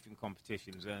out for different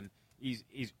competitions. And he's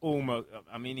almost,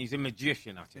 he's a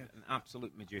magician at it, an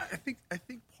absolute magician. I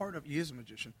think part of, he is a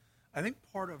magician. I think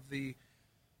part of the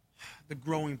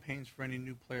growing pains for any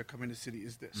new player coming to City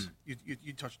is this.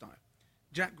 You touched on it.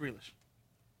 Jack Grealish.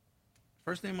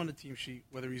 First name on the team sheet,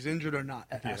 whether he's injured or not,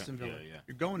 at Aston Villa.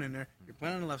 You're going in there, you're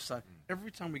playing on the left side.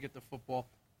 Every time we get the football,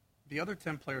 the other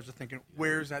 10 players are thinking,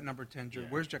 where's that number 10 jersey?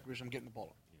 Where's Jack Grealish? I'm getting the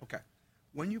ball. Okay.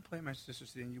 When you play Manchester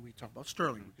City, and we talk about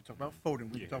Sterling, we could talk about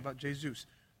Foden, we could talk about Jesus.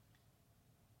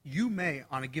 You may,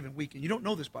 on a given week, and you don't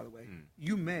know this, by the way,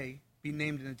 you may be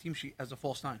named in the team sheet as a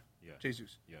false 9,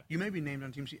 Jesus. You may be named on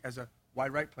the team sheet as a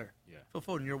wide right player. Phil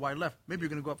Foden, you're wide left. Maybe you're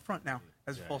going to go up front now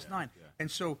as a false 9. And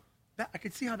so that, I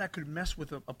could see how that could mess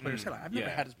with a player's head. I've never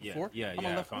had this before. I'm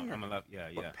a left winger.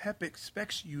 But Pep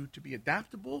expects you to be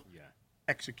adaptable,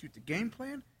 execute the game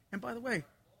plan, and by the way,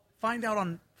 find out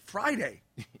on Friday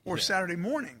or Saturday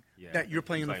morning that you're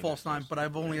playing in the false 9, but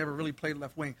I've only ever really played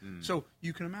left wing. So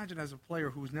you can imagine, as a player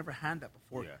who's never had that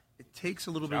before, it takes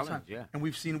a little bit of time. And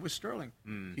we've seen it with Sterling.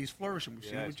 He's flourishing. We've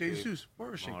seen it with Jesus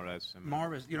flourishing.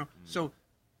 Mahrez, So,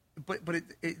 but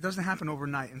it doesn't happen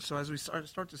overnight. And so as we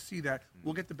start to see that,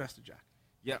 we'll get the best of Jack.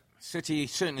 Yep. City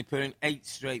certainly putting 8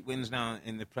 straight wins now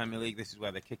in the Premier League. This is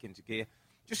where they kick into gear.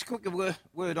 Just a quick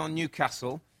word on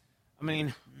Newcastle.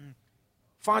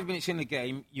 5 minutes in the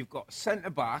game, you've got a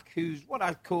centre-back who's what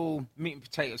I'd call meat and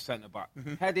potato centre-back.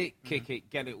 Head it, kick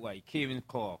it, get it away. Kieran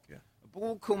Clark. The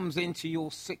ball comes into your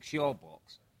 6-yard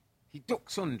box. He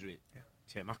ducks under it,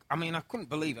 Tim. I mean, I couldn't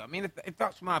believe it. I mean, if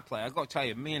that's my play, I've got to tell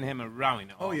you, me and him are rowing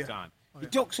at half time. He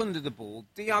ducks under the ball.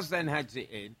 Diaz then heads it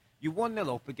in. You're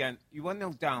 1-0 up again. You're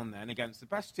 1-0 down then against the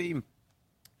best team,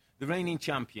 the reigning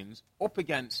champions, up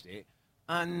against it.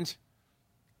 And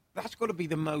that's got to be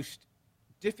the most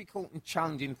difficult and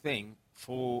challenging thing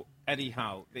for Eddie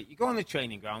Howe. That you go on the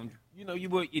training ground, you know, you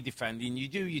work your defending, you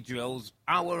do your drills,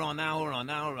 hour on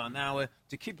hour,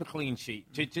 to keep a clean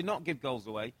sheet, to not give goals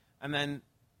away. And then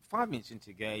 5 minutes into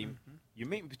the game, you're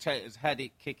meat and potatoes, head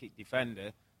it, kick it,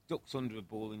 defender, ducks under a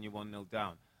ball and you're 1-0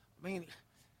 down. I mean,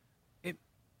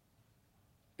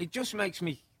 it just makes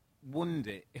me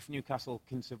wonder if Newcastle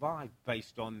can survive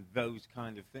based on those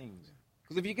kind of things.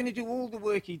 Because if you're going to do all the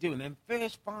work you do, and then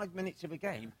first 5 minutes of a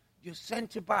game, your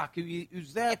centre-back,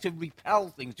 who's there to repel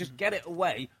things, just get it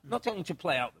away. I'm not telling you to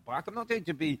play out the back. I'm not telling you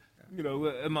to be, you know,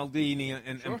 a Maldini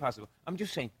and impassable. I'm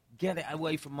just saying, get it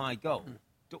away from my goal.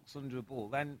 Ducks under a ball.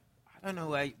 Then I don't know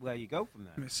where you go from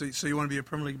there. So you want to be a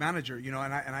Premier League manager, you know,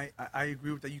 and I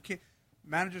agree with that. You can't.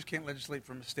 Managers can't legislate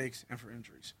for mistakes and for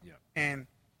injuries. Yeah. And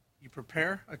you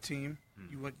prepare a team.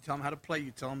 You tell them how to play.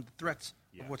 You tell them the threats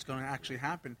of what's going to actually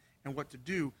happen and what to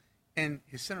do. And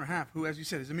his center half, who, as you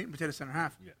said, is a meat and potato center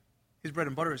half, his bread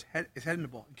and butter is heading the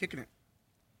ball and kicking it.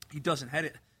 He doesn't head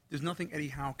it. There's nothing Eddie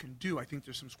Howe can do. I think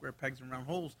there's some square pegs and round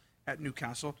holes at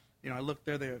Newcastle. You know, I looked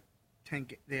there. They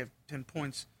have 10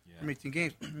 points from 18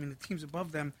 games. I mean, the teams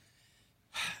above them,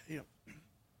 you know,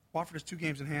 Watford has 2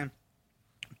 games in hand.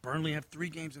 Burnley have 3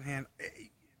 games in hand.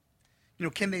 You know,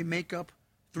 can they make up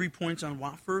 3 points on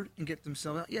Watford and get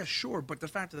themselves out? Yeah, sure. But the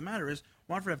fact of the matter is,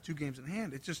 Watford have 2 games in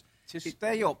hand. It's just to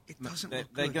stay up. It doesn't look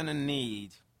they're good. going to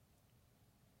need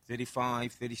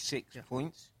 35, 36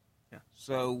 points. Yeah.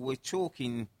 So we're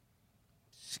talking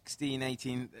 16,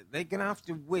 18. They're going to have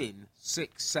to win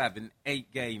 6, 7,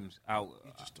 8 games out.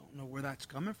 You just don't know where that's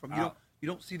coming from. You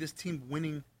don't see this team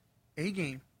winning a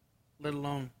game, let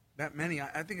alone that many.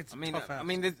 I think it's tough. I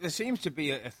mean, there seems to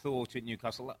be a thought at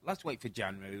Newcastle. Let's wait for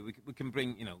January. We can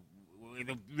bring, you know, we're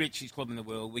the richest club in the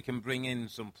world. We can bring in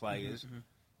some players.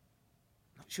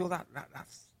 Not sure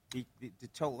that's the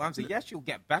total answer. Yes, you'll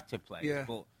get better players,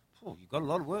 but you've got a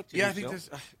lot of work to do. Yeah, I think there's,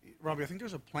 Robbie, I think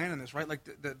there's a plan in this, right? Like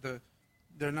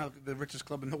they're now the richest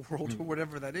club in the world or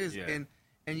whatever that is. Yeah.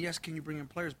 And yes, can you bring in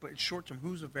players? But it's short term.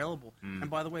 Who's available? And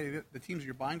by the way, the teams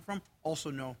you're buying from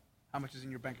also know how much is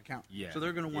in your bank account. Yeah. So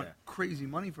they're going to want crazy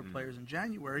money for players in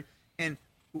January. And,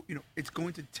 you know, it's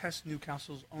going to test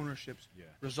Newcastle's ownership's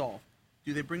resolve.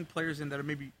 Do they bring players in that are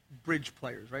maybe bridge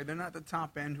players, right? They're not the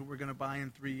top end who we're going to buy in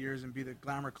 3 years and be the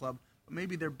glamour club. But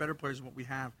maybe they're better players than what we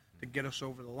have to get us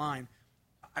over the line.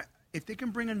 If they can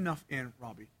bring enough in,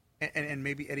 Robbie, and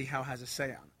maybe Eddie Howe has a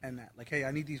say on and that, like, hey,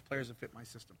 I need these players to fit my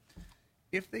system.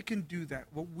 If they can do that,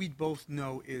 what we both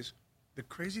know is the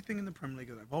crazy thing in the Premier League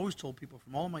that I've always told people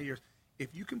from all my years,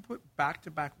 if you can put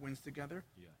back-to-back wins together,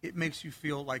 it makes you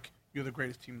feel like you're the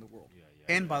greatest team in the world.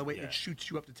 And, by the way, it shoots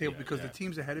you up the table because the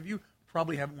teams ahead of you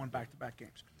probably haven't won back-to-back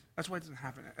games. That's why it doesn't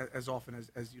happen as often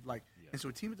as you'd like. And so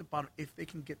a team at the bottom, if they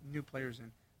can get new players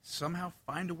in, somehow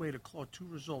find a way to claw 2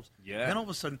 results, then all of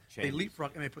a sudden they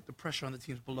leapfrog and they put the pressure on the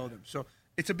teams below them. So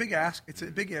it's a big ask. It's a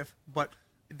big if. But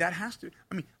that has to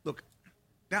 – I mean, look,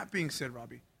 that being said,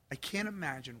 Robbie, I can't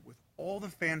imagine with all the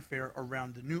fanfare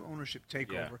around the new ownership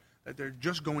takeover that they're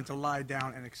just going to lie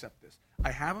down and accept this.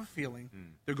 I have a feeling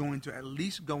they're going to at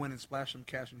least go in and splash some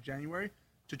cash in January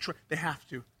to try. They have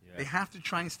to. They have to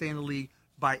try and stay in the league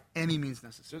by any means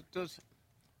necessary. So does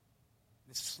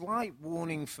the slight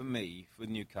warning for me for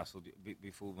Newcastle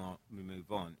before we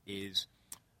move on is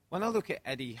when I look at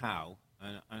Eddie Howe,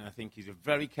 and I think he's a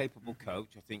very capable coach.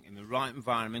 I think in the right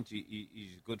environment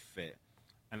he's a good fit.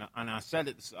 And I said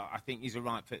it. I think he's a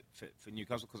right fit for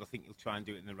Newcastle because I think he'll try and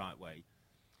do it in the right way.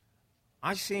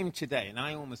 I see him today, and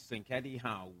I almost think Eddie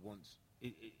Howe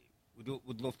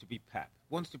would love to be Pep.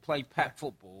 Wants to play Pep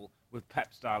football with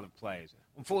Pep style of players.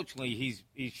 Unfortunately,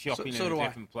 he's shopping in a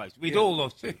different place. We'd all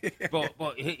love to,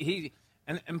 but he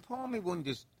and part of me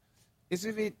wonders: is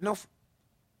there enough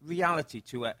reality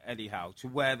to Eddie Howe to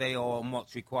where they are and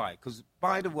what's required? Because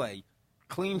by the way,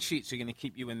 clean sheets are going to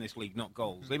keep you in this league, not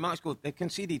goals. They might score. They've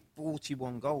conceded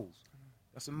 41 goals.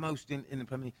 That's the most in the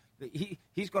Premier League.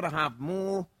 He's got to have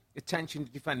more attention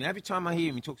to defending. Every time I hear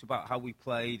him, he talks about how we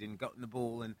played and gotten the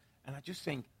ball, and I just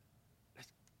think, let's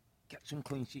get some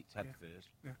clean sheets head first.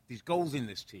 Yeah. There's goals in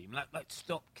this team. Let's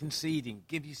stop conceding.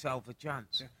 Give yourself a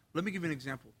chance. Yeah. Let me give you an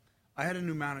example. I had a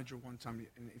new manager one time,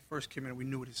 and he first came in, and we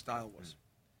knew what his style was.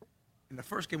 In the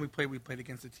first game we played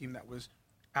against a team that was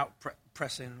out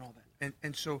pressing and all that.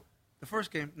 And so the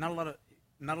first game, not a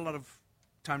lot of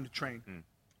time to train.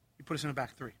 He put us in a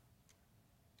back 3.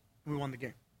 And we won the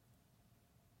game.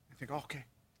 think, okay.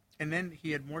 And then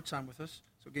he had more time with us.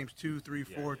 So games 2, 3,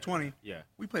 4, 20. Yeah.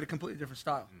 We played a completely different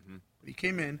style. Mm-hmm. But he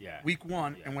came in week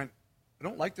 1 and went, I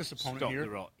don't like this opponent here.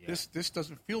 This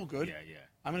doesn't feel good.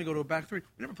 I'm going to go to a back 3.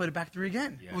 We never played a back 3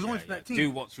 again. It was only for that team.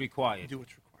 Do what's required.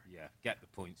 Yeah, get the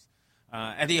points.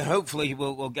 Eddie, hopefully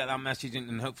we'll get that message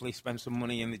and hopefully spend some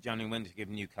money in the January window to give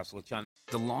Newcastle a chance.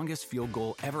 The longest field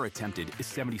goal ever attempted is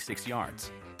 76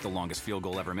 yards. The longest field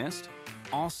goal ever missed?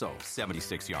 Also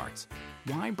 76 yards.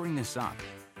 Why bring this up?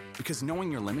 Because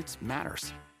knowing your limits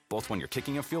matters, both when you're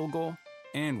kicking a field goal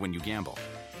and when you gamble.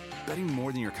 Betting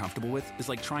more than you're comfortable with is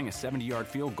like trying a 70-yard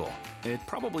field goal. It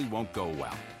probably won't go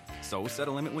well. So set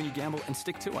a limit when you gamble and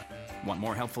stick to it. Want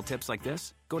more helpful tips like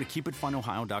this? Go to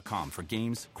keepitfunohio.com for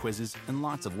games, quizzes, and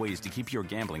lots of ways to keep your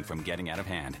gambling from getting out of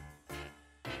hand.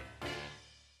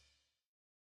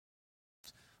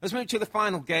 Let's move to the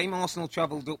final game. Arsenal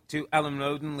travelled up to Elland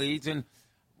Road in Leeds, and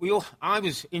I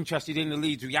was interested in the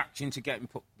Leeds' reaction to getting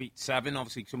beat 7.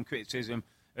 Obviously, some criticism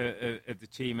of the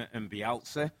team and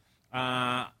Bielsa.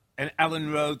 And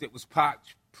Elland Road that was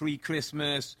packed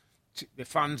pre-Christmas. The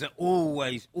fans that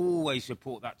always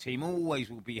support that team, always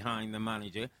will be behind the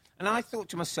manager. And I thought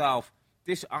to myself,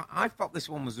 I thought this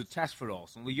one was a test for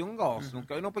Arsenal, a young Arsenal,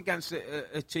 going up against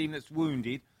a team that's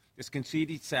wounded, that's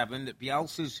conceded 7, that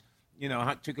Bielsa's,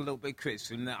 took a little bit of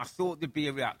criticism. I thought there'd be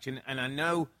a reaction, and I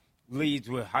know Leeds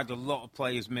had a lot of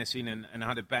players missing and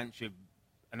had a bench of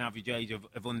an average age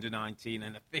of under 19,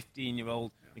 and a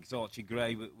 15-year-old, I think it's Archie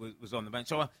Gray, was on the bench.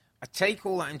 So I take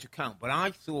all that into account, but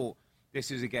I thought this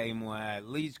is a game where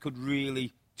Leeds could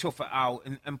really tough it out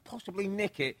and possibly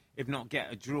nick it, if not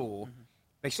get a draw. Mm-hmm.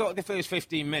 They started the first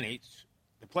 15 minutes.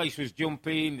 The place was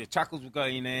jumping, the tackles were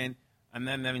going in, and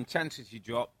then their intensity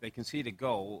dropped. They conceded a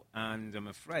goal, and I'm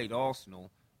afraid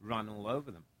Arsenal ran all over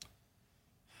them.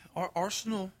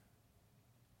 Arsenal are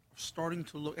starting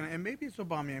to look, and maybe it's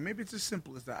Aubameyang, maybe it's as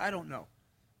simple as that. I don't know.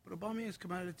 But Aubameyang has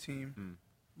come out of the team.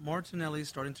 Martinelli is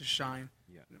starting to shine.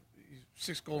 Yeah.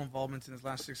 6 goal involvements in his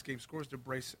last 6 games, scores the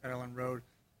brace at Elland Road.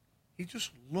 He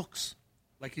just looks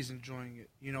like he's enjoying it.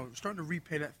 Starting to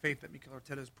repay that faith that Mikel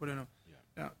Arteta has put in him.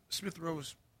 Yeah. Smith Rowe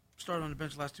was started on the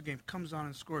bench the last 2 games, comes on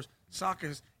and scores.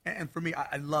 Saka and for me,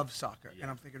 I love Saka. Yeah.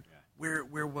 And I'm thinking,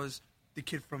 where was the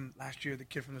kid from last year, the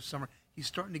kid from the summer? He's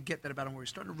starting to get that about him where he's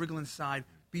starting to wriggle inside,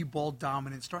 be ball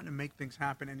dominant, starting to make things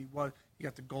happen. And he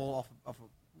got the goal off a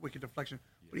wicked deflection,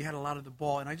 but he had a lot of the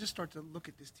ball. And I just start to look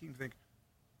at this team and think,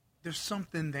 there's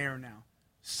something there now.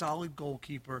 Solid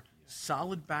goalkeeper,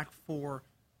 solid back 4,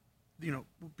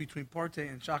 between Partey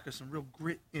and Xhaka, some real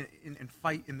grit and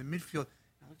fight in the midfield.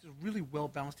 It's a really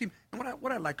well-balanced team. And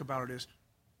what I like about it is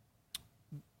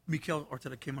Mikel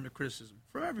Arteta came under criticism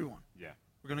from everyone. Yeah.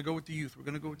 We're going to go with the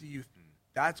youth.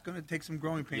 That's going to take some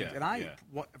growing pains. Yeah. And I,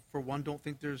 for one, don't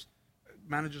think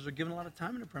managers are given a lot of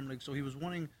time in the Premier League, so he was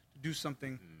wanting to do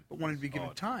something but wanted to be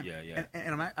given time. Yeah.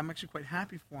 And I'm actually quite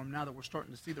happy for him now that we're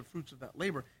starting to see the fruits of that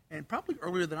labor, and probably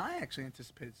earlier than I actually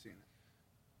anticipated seeing it.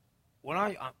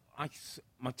 Well,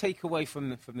 my takeaway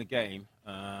from the game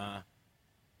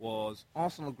was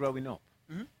Arsenal growing up.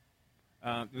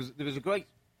 Mm-hmm. There was a great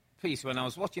piece when I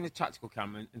was watching the tactical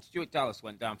camera, and Stuart Dallas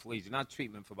went down for Leeds and had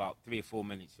treatment for about 3 or 4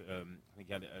 minutes. I think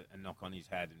he had a knock on his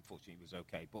head, and fortunately he was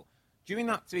okay. But during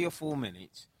that 3 or 4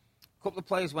 minutes, a couple of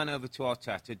players went over to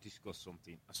Arteta to discuss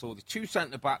something. I saw the 2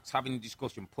 centre-backs having a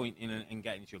discussion, pointing and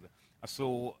getting each other. I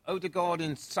saw Odegaard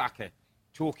and Saka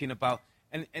talking about,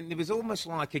 and there was almost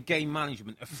like a game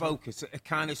management, a focus, a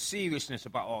kind of seriousness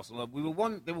about Arsenal. They were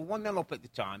 1-0 up at the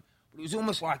time, but it was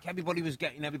almost like everybody was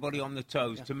getting everybody on the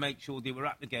toes to make sure they were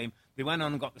at the game. They went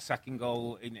on and got the second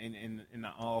goal in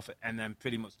that half, and then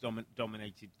pretty much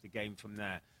dominated the game from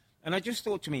there. And I just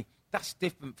thought to me, that's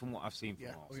different from what I've seen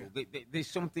from Arsenal. There's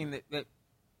something that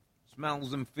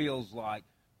smells and feels like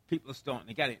people are starting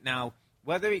to get it. Now,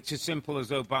 whether it's as simple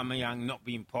as Aubameyang not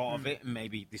being part of it, and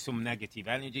maybe there's some negative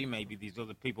energy, maybe there's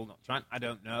other people not trying, I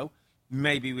don't know.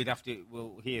 Maybe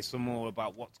we'll hear some more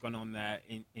about what's going on there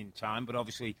in time, but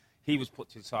obviously he was put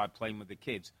to the side playing with the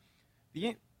kids.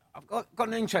 I've got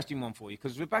an interesting one for you,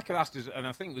 because Rebecca asked us, and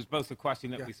I think it was both a question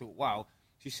that we thought, wow.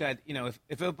 She said,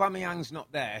 if Aubameyang's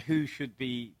not there, who should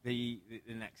be the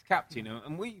next captain?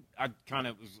 And I kind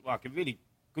of was like a really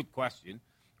good question.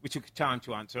 We took time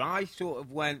to answer. I sort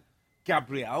of went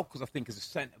Gabriel, because I think as a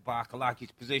centre-back, I like his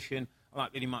position. I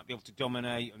like that he might be able to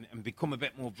dominate and become a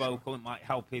bit more vocal. It might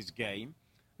help his game.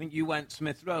 I think you went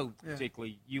Smith Rowe,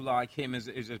 particularly. You like him as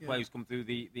a player who's come through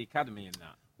the academy in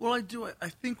that. Well, I do. I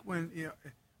think when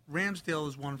Ramsdale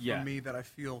is one for me that I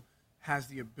feel has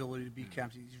the ability to be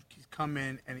captain. He's come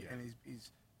in and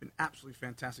he's been absolutely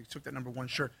fantastic. He took that number 1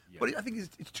 shirt, but I think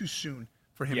it's too soon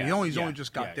for him. He's only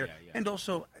just got there. And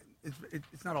also,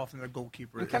 it's not often that a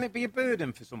goalkeeper. And can it be a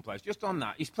burden for some players? Just on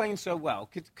that, he's playing so well.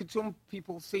 Could some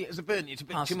people see it as a burden? It's a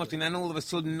bit too much, and then all of a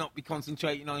sudden not be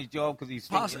concentrating on his job because he's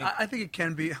thinking... I think it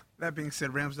can be. That being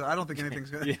said, Ramsdale, I don't think anything's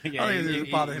going to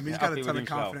bother him. He's got a ton of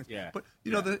confidence. Yeah. But,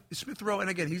 the Smith-Rowe, and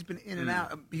again, he's been in and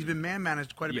out. He's been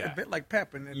man-managed quite a bit like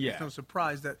Pep, and it's no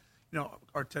surprise that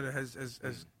Arteta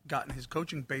has gotten his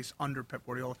coaching base under Pep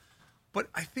Guardiola. But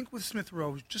I think with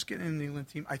Smith-Rowe, just getting in the England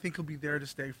team, I think he'll be there to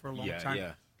stay for a long time.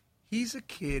 Yeah. He's a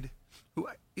kid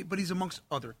but he's amongst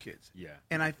other kids. Yeah.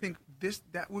 And I think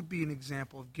that would be an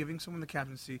example of giving someone the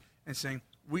captaincy and saying,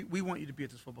 we want you to be at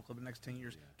this football club the next 10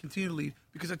 years. Yeah. Continue to lead.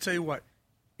 Because I tell you what,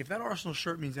 if that Arsenal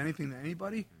shirt means anything to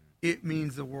anybody, it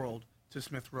means the world to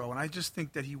Smith-Rowe. And I just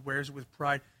think that he wears it with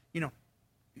pride.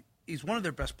 He's one of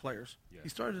their best players. Yeah. He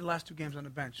started the last 2 games on the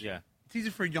bench. Yeah. It's easy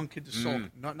for a young kid to sulk.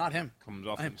 Not him. Comes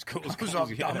off and scores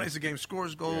goals. Dominates the game,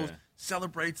 scores goals,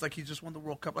 celebrates like he just won the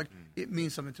World Cup. Like it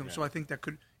means something to him. So I think that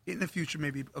could, in the future,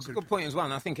 maybe a good point as well.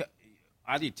 And I think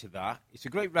added to that, it's a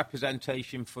great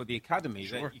representation for the academy.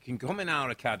 Sure. That you can come in our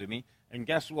academy, and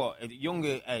guess what? At a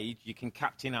younger age, you can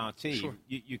captain our team. Sure.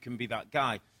 You can be that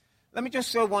guy. Let me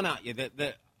just throw one at you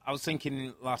that I was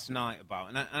thinking last night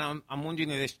about, and I'm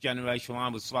wondering if this generation, I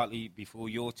was slightly before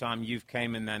your time, you've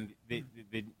came, and then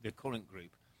the current group.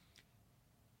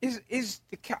 Is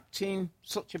the captain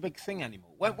such a big thing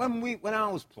anymore? When I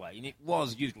was playing, it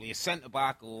was usually a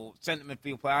centre-back or centre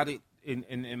midfield player. I had it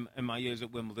in my years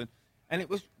at Wimbledon, and it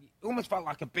almost felt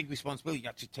like a big responsibility. You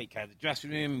had to take care of the dressing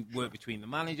room, work between the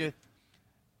manager.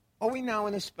 Are we now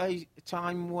in a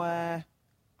time where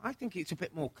I think it's a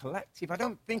bit more collective? I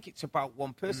don't think it's about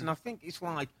one person. I think it's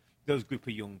like those group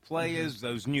of young players,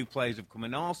 those new players have come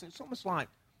in Arsenal. It's almost like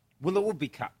we'll all be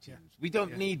captains. Yeah. We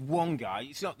don't need one guy.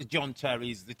 It's not the John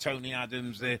Terrys, the Tony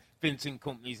Adams, the Vincent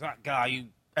Kompany's, that guy who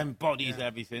embodies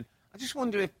everything. I just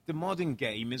wonder if the modern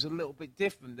game is a little bit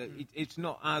different, that it's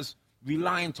not as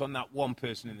reliant on that one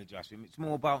person in the dressing room. It's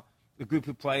more about the group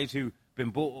of players who've been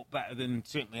brought up better than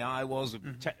certainly I was,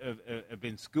 have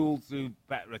been schooled through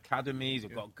better academies,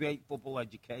 have got great football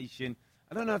education.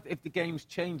 I don't know if the game's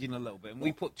changing a little bit, and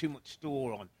we put too much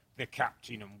store on the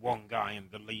captain and one guy and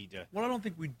the leader. Well, I don't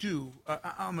think we do.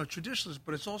 I'm a traditionalist,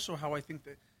 but it's also how I think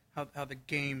that how the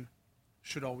game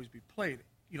should always be played.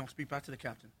 You don't speak back to the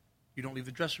captain. You don't leave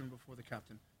the dressing room before the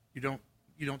captain. You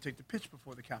don't take the pitch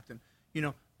before the captain.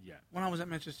 When I was at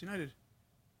Manchester United,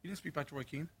 you didn't speak back to Roy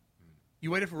Keane. You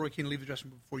waited for Roy Keane to leave the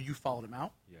dressing room before you followed him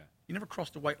out. Yeah. You never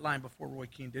crossed the white line before Roy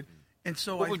Keane did. And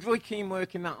so, would Roy Keane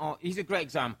work in that? He's a great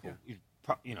example. Yeah.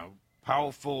 He's,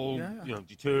 powerful,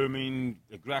 determined,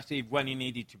 aggressive when he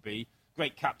needed to be.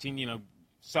 Great captain,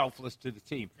 selfless to the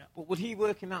team. Yeah. But would he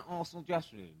work in that Arsenal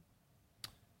dressing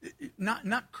room?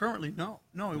 Not currently. No.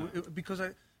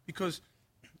 Because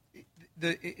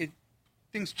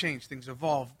things change, things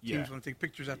evolve. Teams want to take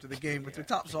pictures after the game with their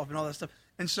tops off and all that stuff.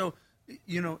 And so,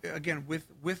 again,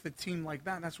 with a team like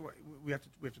that, that's what we have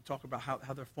to talk about how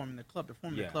they're forming the club. They're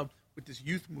forming the club with this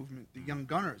youth movement, the young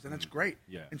gunners, and that's great.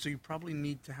 Yeah. And so you probably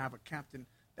need to have a captain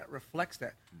that reflects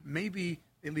that. Maybe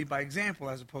they lead by example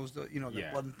as opposed to the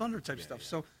blood and thunder type stuff.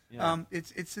 So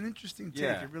it's an interesting take.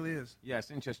 It really is. Yeah, it's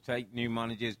an interesting take. New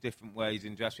managers, different ways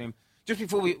in dressing room. Just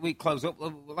before we close up,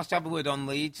 let's have a word on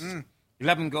Leeds.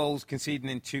 11 goals conceding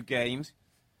in 2 games.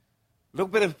 A little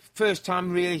bit of first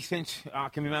time, really, since I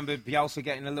can remember Bielsa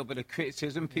getting a little bit of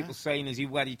criticism. People saying, is he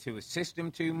ready to assist him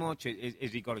too much?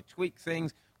 Is he got to tweak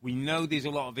things? We know there's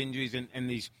a lot of injuries and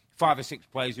these 5 or 6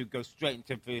 players who go straight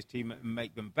into the first team and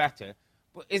make them better.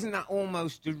 But isn't that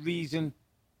almost a reason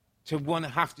to want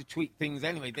to have to tweak things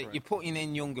anyway? That you're putting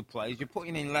in younger players, you're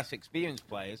putting in less experienced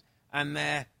players, and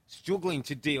they're struggling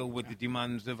to deal with the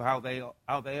demands of how they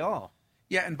are.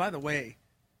 Yeah, and by the way,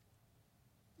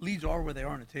 Leeds are where they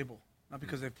are on the table. Not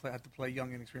because they've had to play young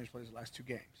and inexperienced players the last 2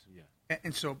 games. Yeah.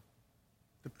 And so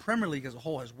the Premier League as a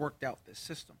whole has worked out this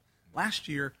system. Last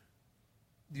year,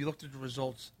 you looked at the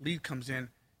results, Leeds comes in,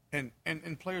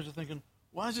 and players are thinking,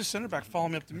 why is this center back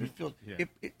following me up the midfield? Yeah.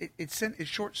 It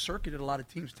short-circuited a lot of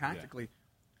teams tactically.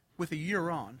 With a year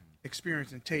on,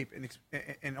 experience and tape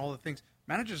and all the things,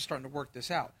 managers are starting to work this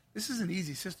out. This is an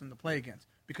easy system to play against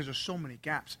because there's so many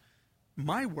gaps.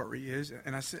 My worry is,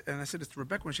 and I said this to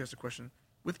Rebecca when she asked the question,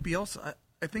 with Bielsa,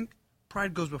 I think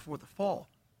pride goes before the fall.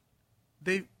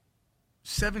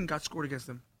 7 got scored against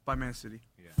them by Man City,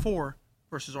 4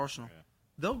 versus Arsenal. Yeah.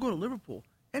 They'll go to Liverpool,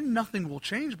 and nothing will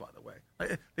change, by the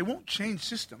way. They won't change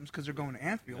systems because they're going to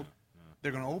Anfield. No.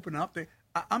 They're going to open up.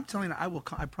 I'm telling you,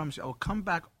 I promise you, I will come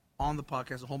back on the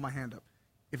podcast and hold my hand up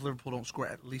if Liverpool don't score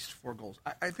at least 4 goals.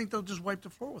 I think they'll just wipe the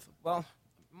floor with them. Well,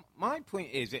 my point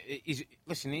is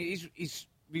listen, he's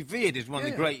revered as one of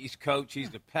the greatest coaches,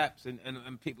 the Peps,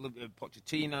 and people,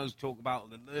 Pochettino's talk about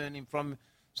the learning from.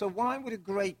 So why would a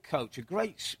great coach, a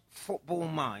great football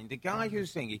mind, a guy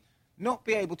who's thinking, not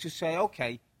be able to say,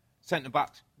 okay,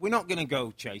 centre-backs, we're not going to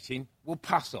go chasing, we'll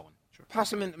pass on. Sure. Pass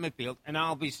them into midfield, and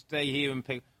I'll stay here and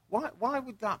pick. Why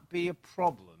would that be a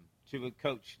problem to a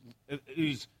coach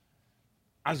who's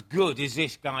as good as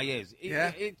this guy is?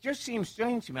 It just seems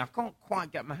strange to me. I can't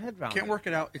quite get my head around it. Can't work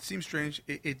it out. It seems strange.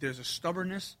 There's a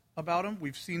stubbornness about him.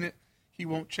 We've seen it. He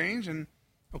won't change, and,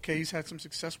 okay, he's had some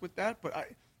success with that, but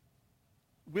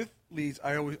with Leeds,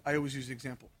 I always use the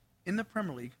example. In the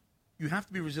Premier League, you have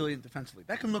to be resilient defensively.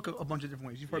 That can look a bunch of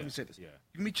different ways. You've heard me say this. Yeah.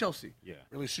 You can be Chelsea,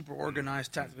 really super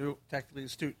organized, tactically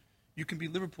astute. You can be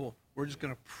Liverpool. We're just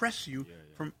going to press you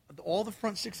from all the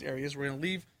front six areas. We're going to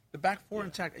leave the back four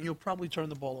intact, and you'll probably turn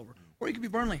the ball over. Or you could be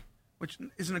Burnley, which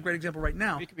isn't a great example right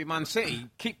now. You could be Man City,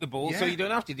 keep the ball so you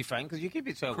don't have to defend because you keep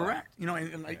it so correct. Well.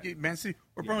 And like Man City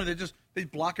or Burnley, they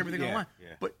block everything on the line. Yeah.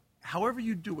 But however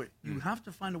you do it, you have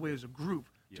to find a way as a group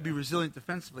to be resilient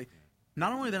defensively.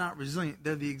 Not only are they not resilient,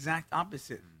 they're the exact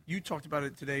opposite. You talked about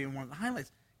it today in one of the highlights.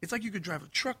 It's like you could drive a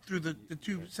truck through the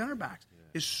two center backs.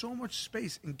 There's so much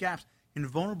space and gaps in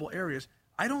vulnerable areas.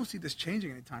 I don't see this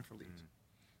changing anytime for Leeds.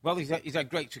 Well, he's had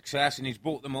great success, and he's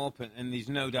brought them up, and there's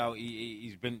no doubt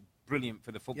he's been brilliant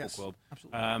for the football club.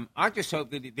 Absolutely. I just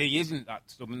hope that he isn't that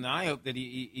stubborn. I hope that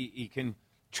he can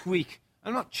tweak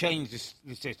and not change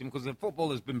the system, because the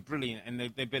football has been brilliant, and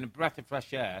they've been a breath of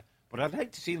fresh air. But I'd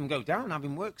hate to see them go down,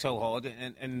 having worked so hard,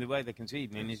 and the way they're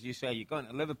conceding. And as you say, you're going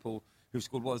to Liverpool, who've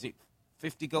scored,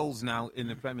 50 goals now in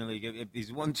the Premier League. If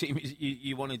there's one team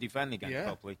you want to defend against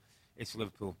properly, it's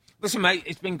Liverpool. Listen, mate,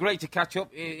 it's been great to catch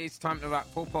up. It's time to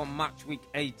wrap up on match week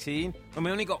 18. And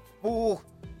we only got 4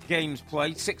 games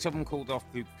played, 6 of them called off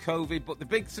through COVID. But the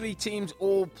big 3 teams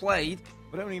all played,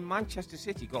 but only Manchester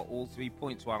City got all 3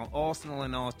 points, while Arsenal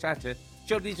and Arteta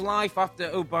showed his life after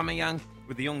Aubameyang,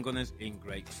 with the young gunners in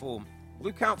great form.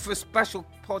 Look out for a special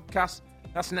podcast.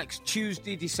 That's next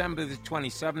Tuesday, December the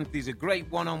 27th. There's a great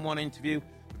one-on-one interview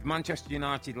with Manchester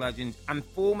United legend and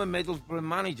former Middlesbrough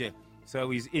manager. So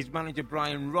his manager,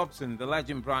 Brian Robson, the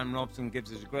legend Brian Robson,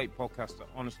 gives us a great podcast.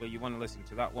 Honestly, you want to listen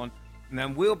to that one. And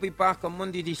then we'll be back on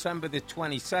Monday, December the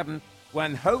 27th,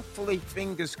 when hopefully,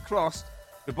 fingers crossed,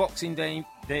 the Boxing Day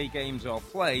games are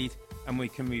played and we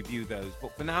can review those.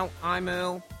 But for now, I'm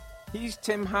Earl. He's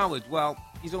Tim Howard. Well,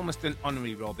 he's almost an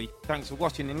honorary Robbie. Thanks for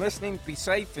watching and listening. Be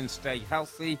safe and stay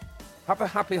healthy. Have a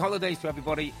happy holidays to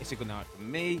everybody. It's a good night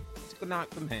from me. It's a good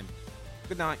night from him.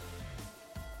 Good night.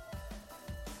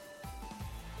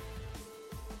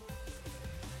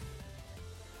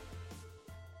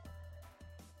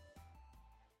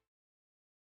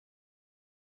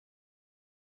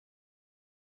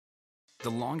 The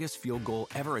longest field goal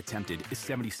ever attempted is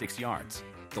 76 yards.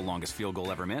 The longest field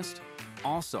goal ever missed?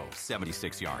 Also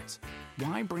 76 yards.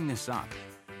 Why bring this up?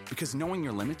 Because knowing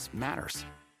your limits matters,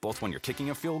 both when you're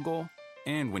kicking a field goal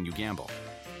and when you gamble.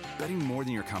 Betting more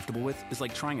than you're comfortable with is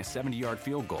like trying a 70-yard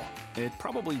field goal. It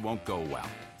probably won't go well.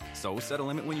 So set a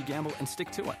limit when you gamble and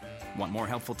stick to it. Want more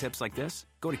helpful tips like this?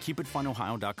 Go to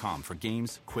keepitfunohio.com for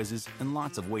games, quizzes, and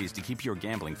lots of ways to keep your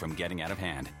gambling from getting out of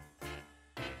hand.